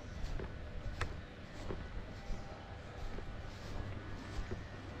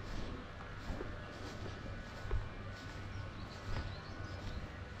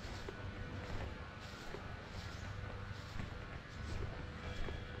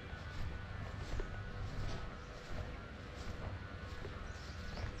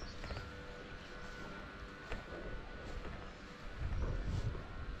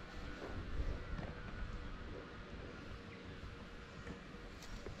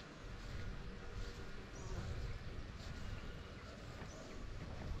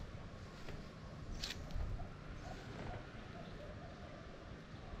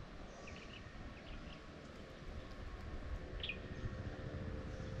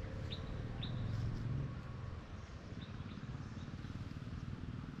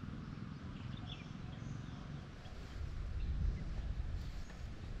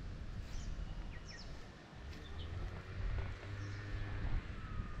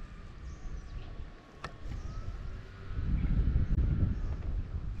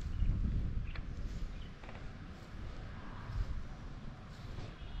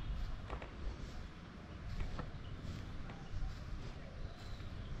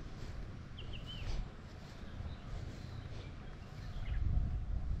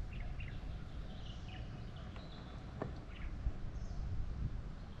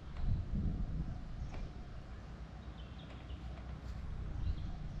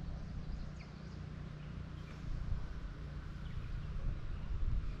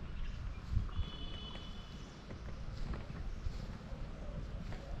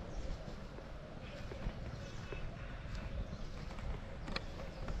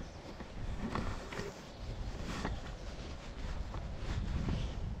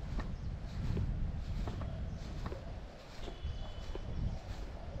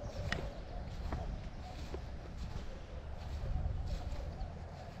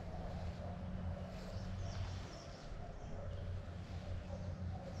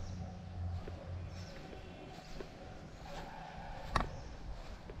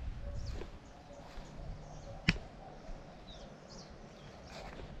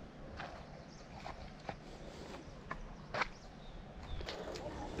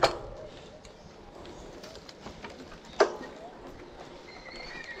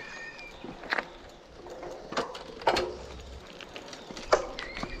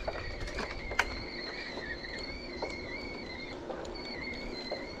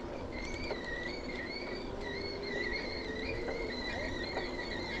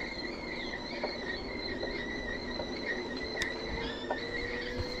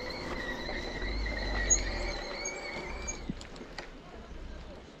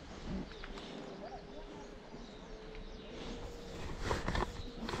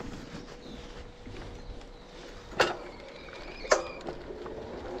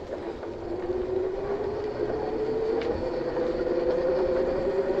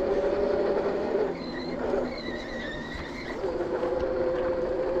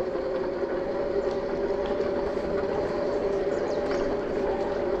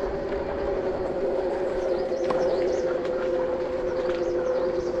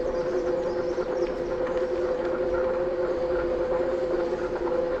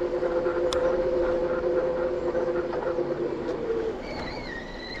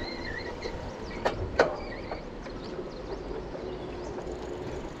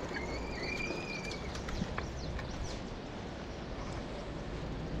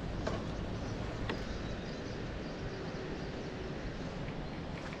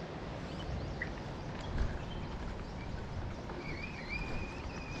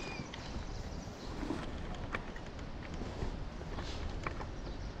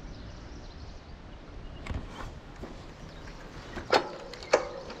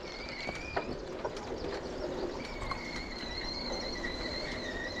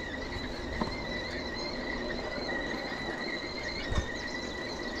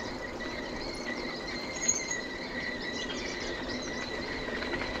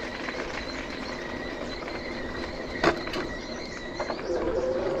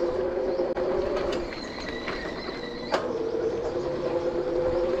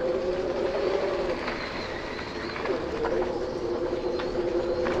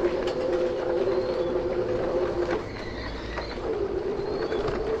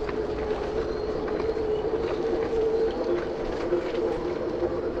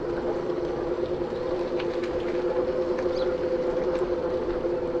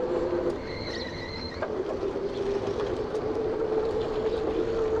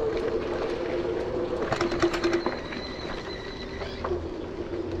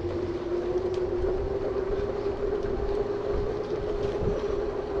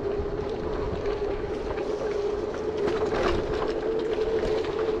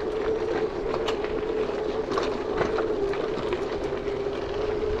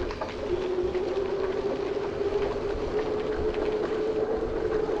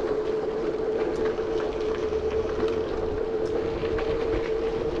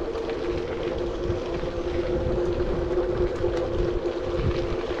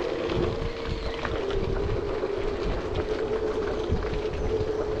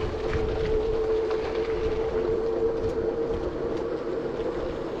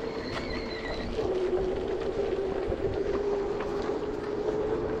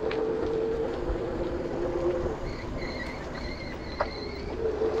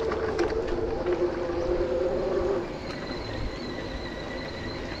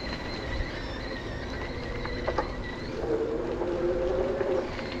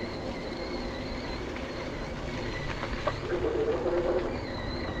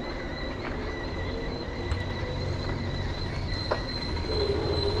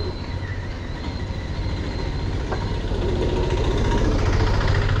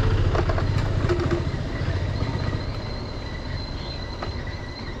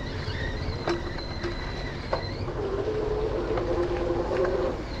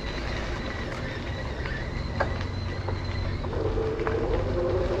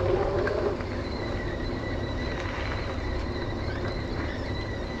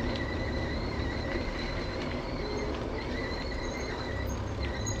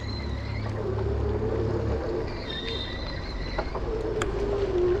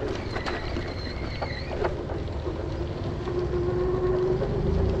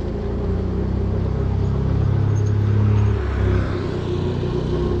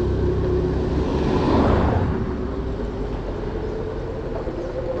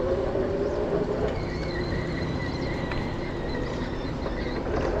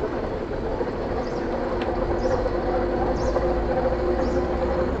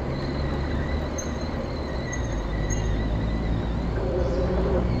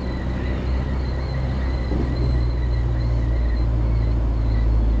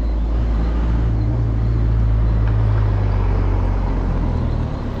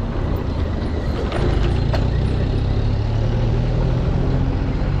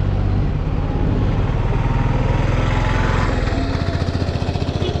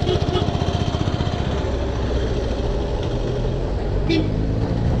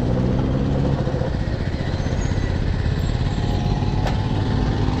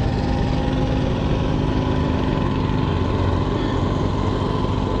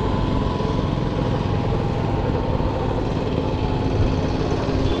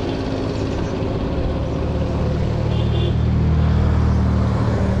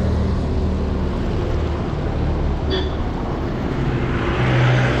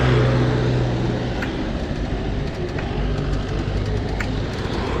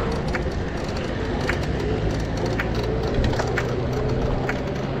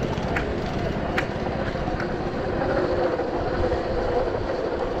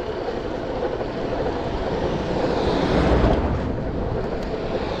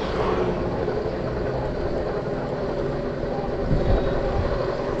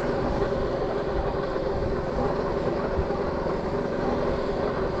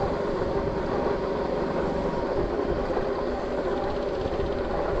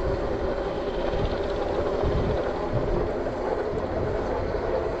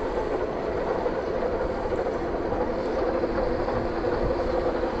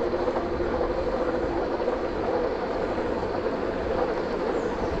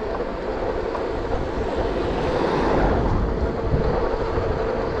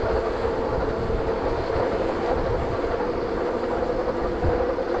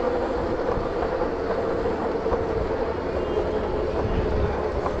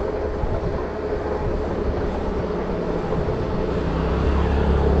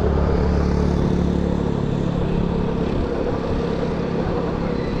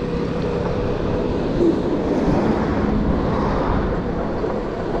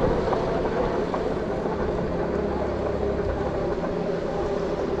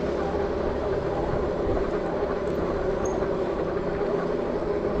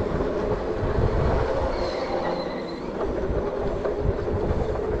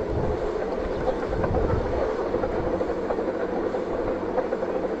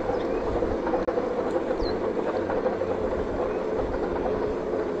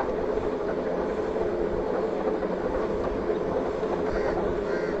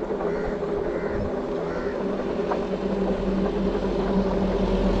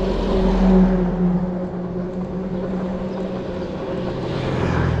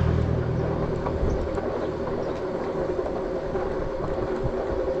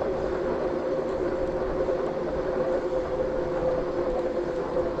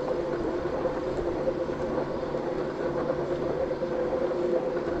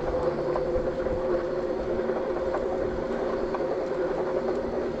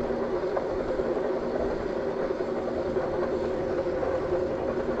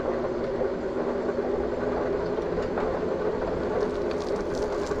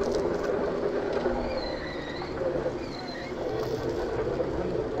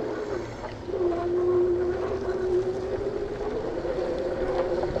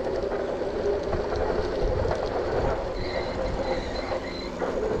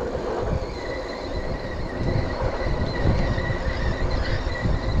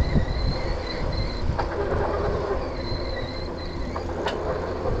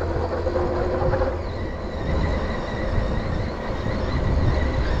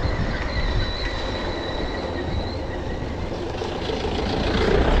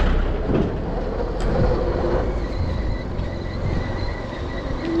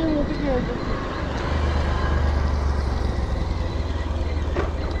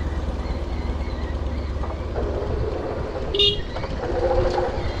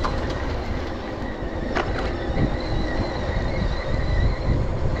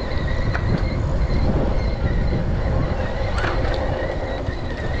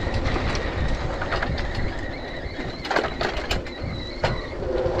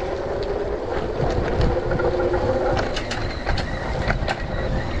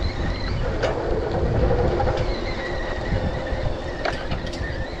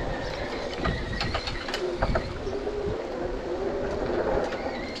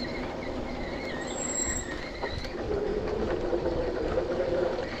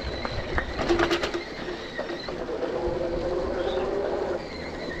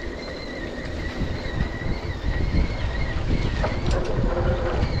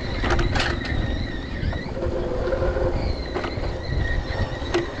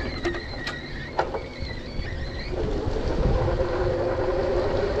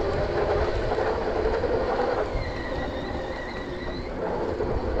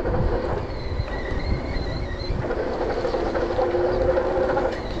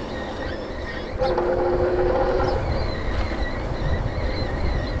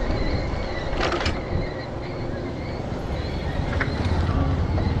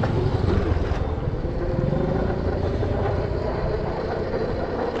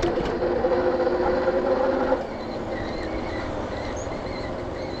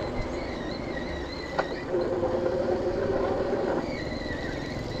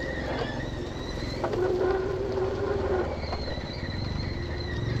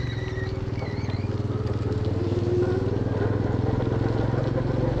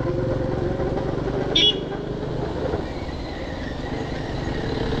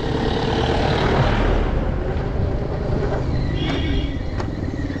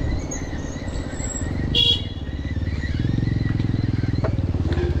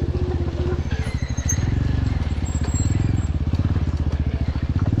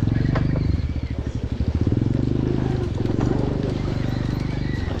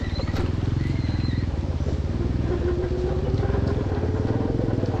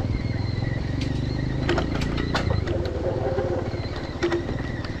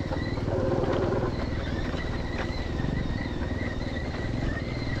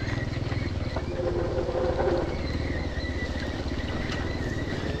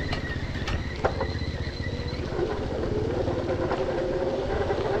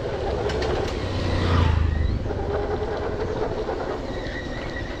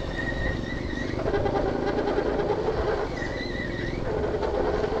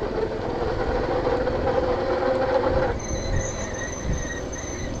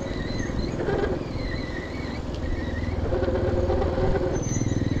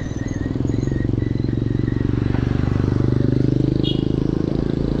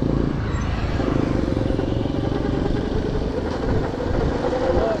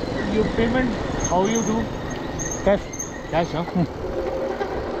 payment, how you do? Cash. Cash, huh?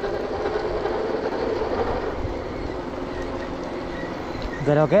 Is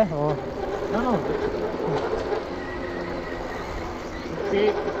that okay? Or No.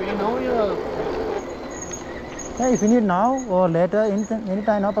 Pay now, yeah. yeah, if you need now or later,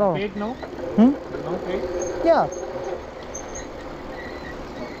 anytime, no problem. Paid now? Hmm? No paid? Yeah.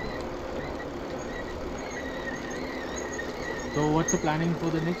 So what's the planning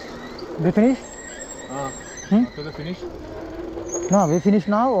for the next? We finish? After the finish? No, we finish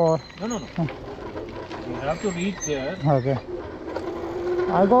now or? No. You have to reach there. Okay.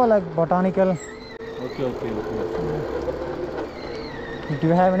 I'll go like botanical. Okay. Do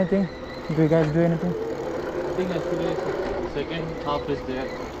you have anything? Do you guys do anything? I think actually second half is there.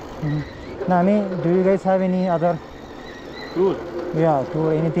 No, I mean, do you guys have any other? Tour? Yeah,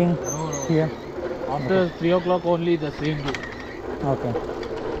 tour, anything No. here? After 3 o'clock only the same route. Okay.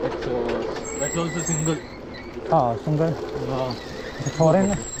 That's also single. Oh, single. It's a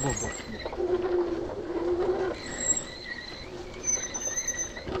foreign. Go.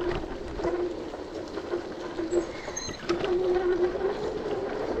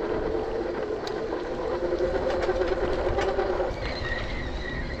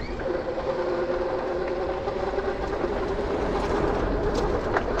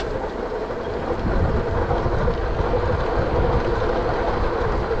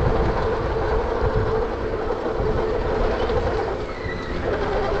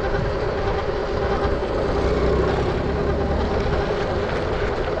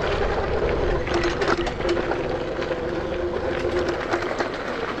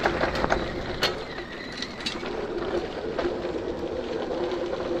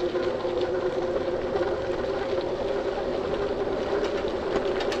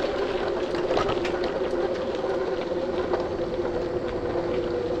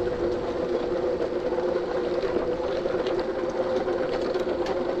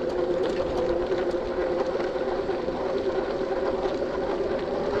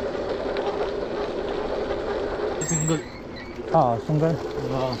 Ah, single.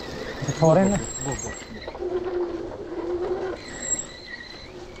 Ah. It's foreign. Go.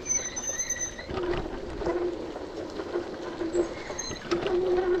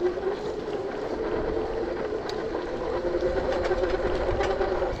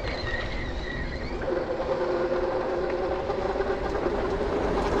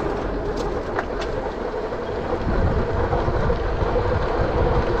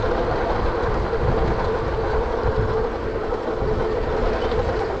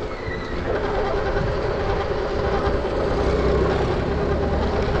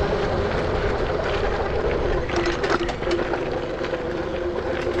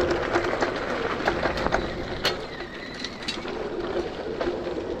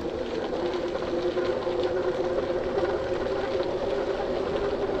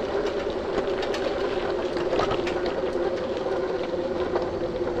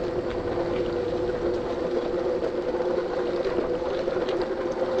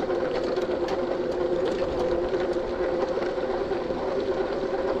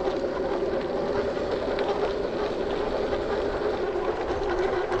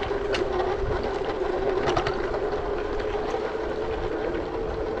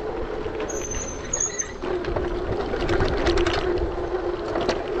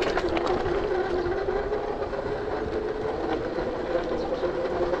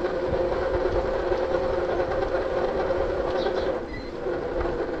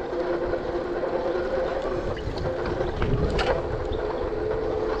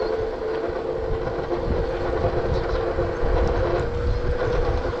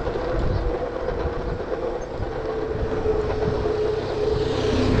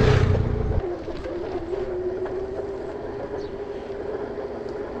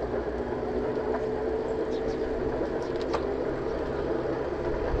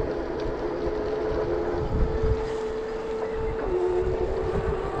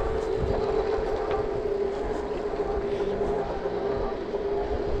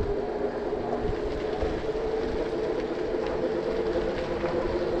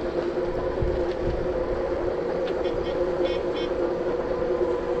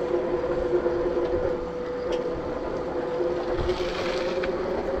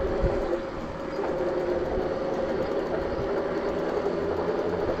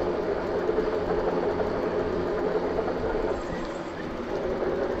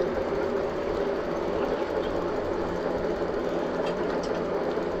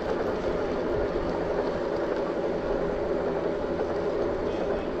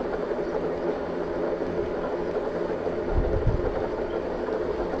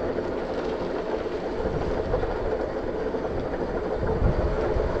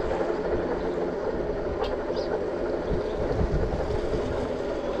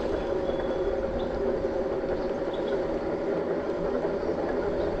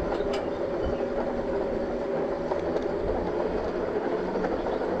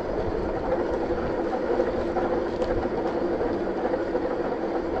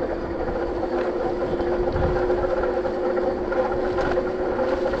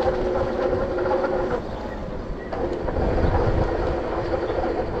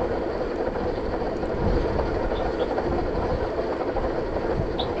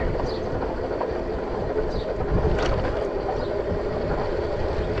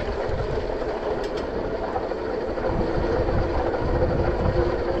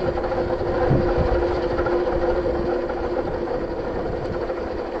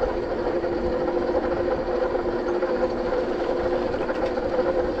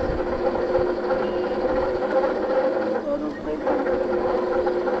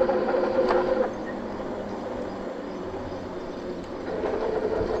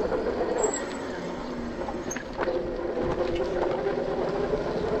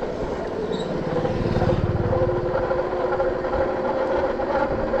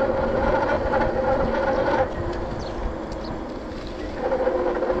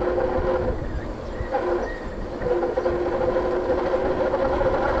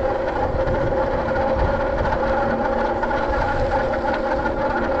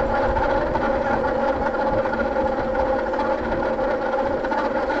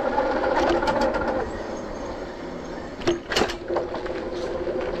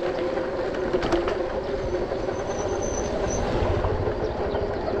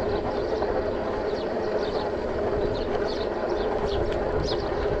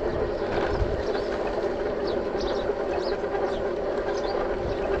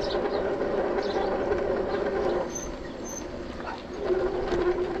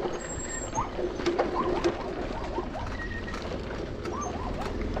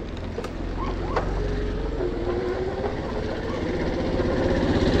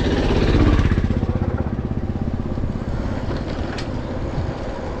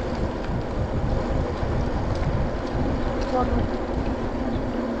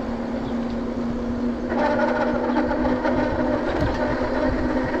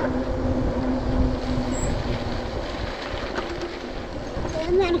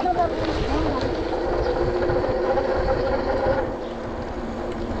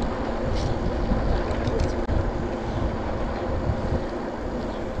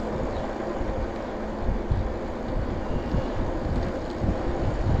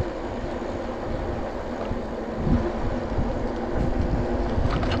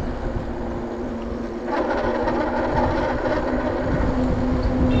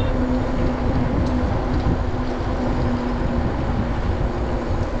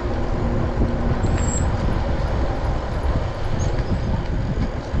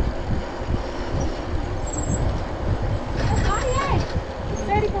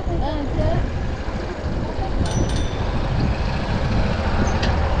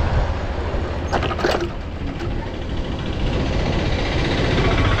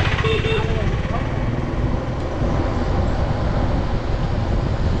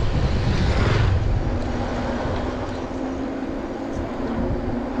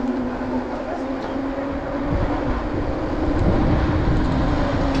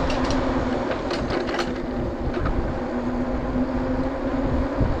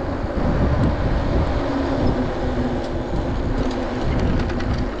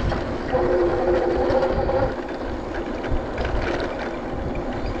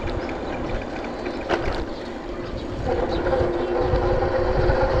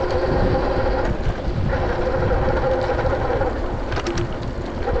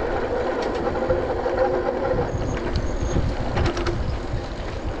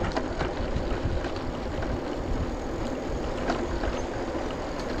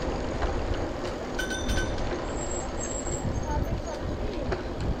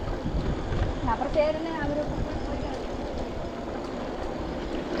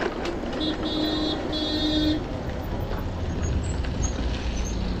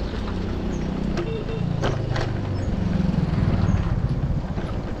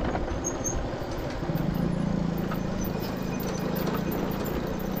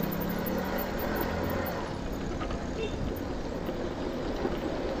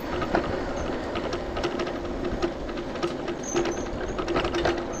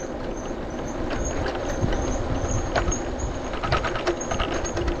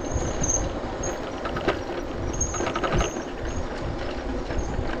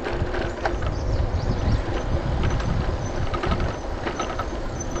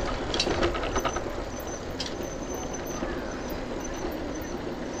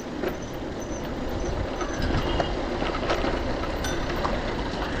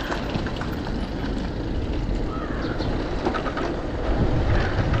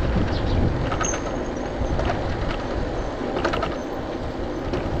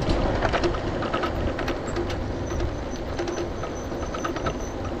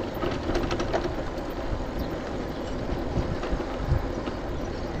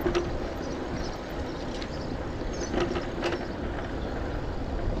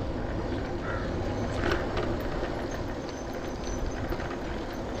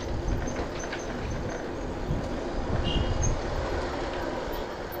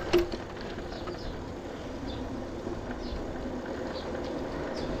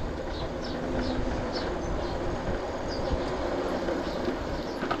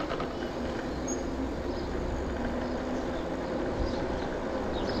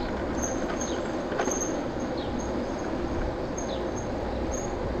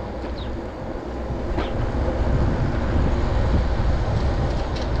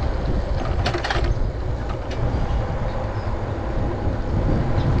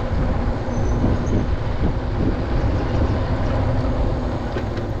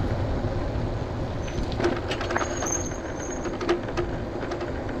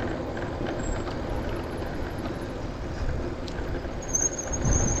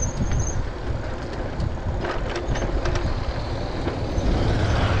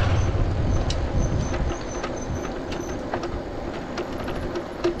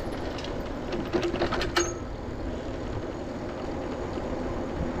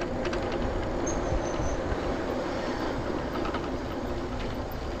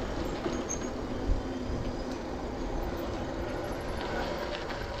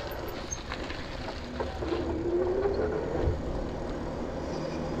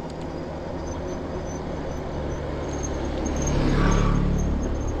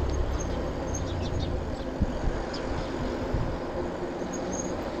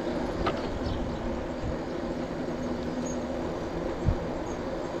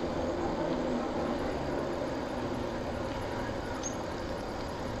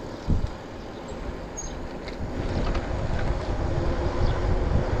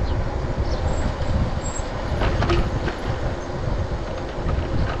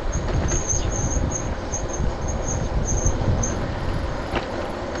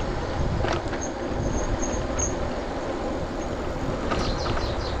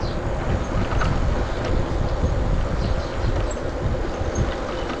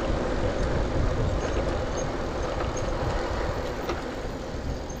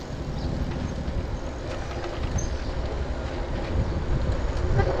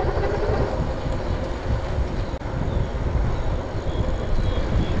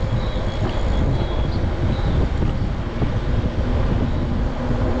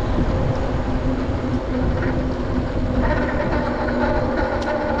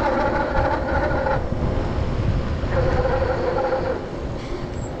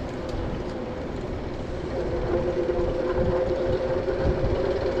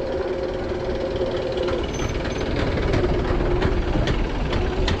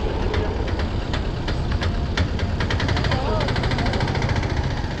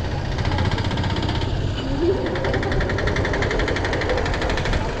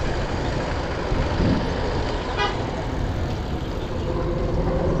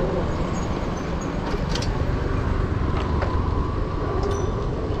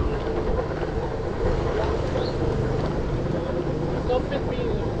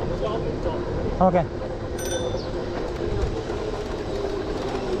 Okay.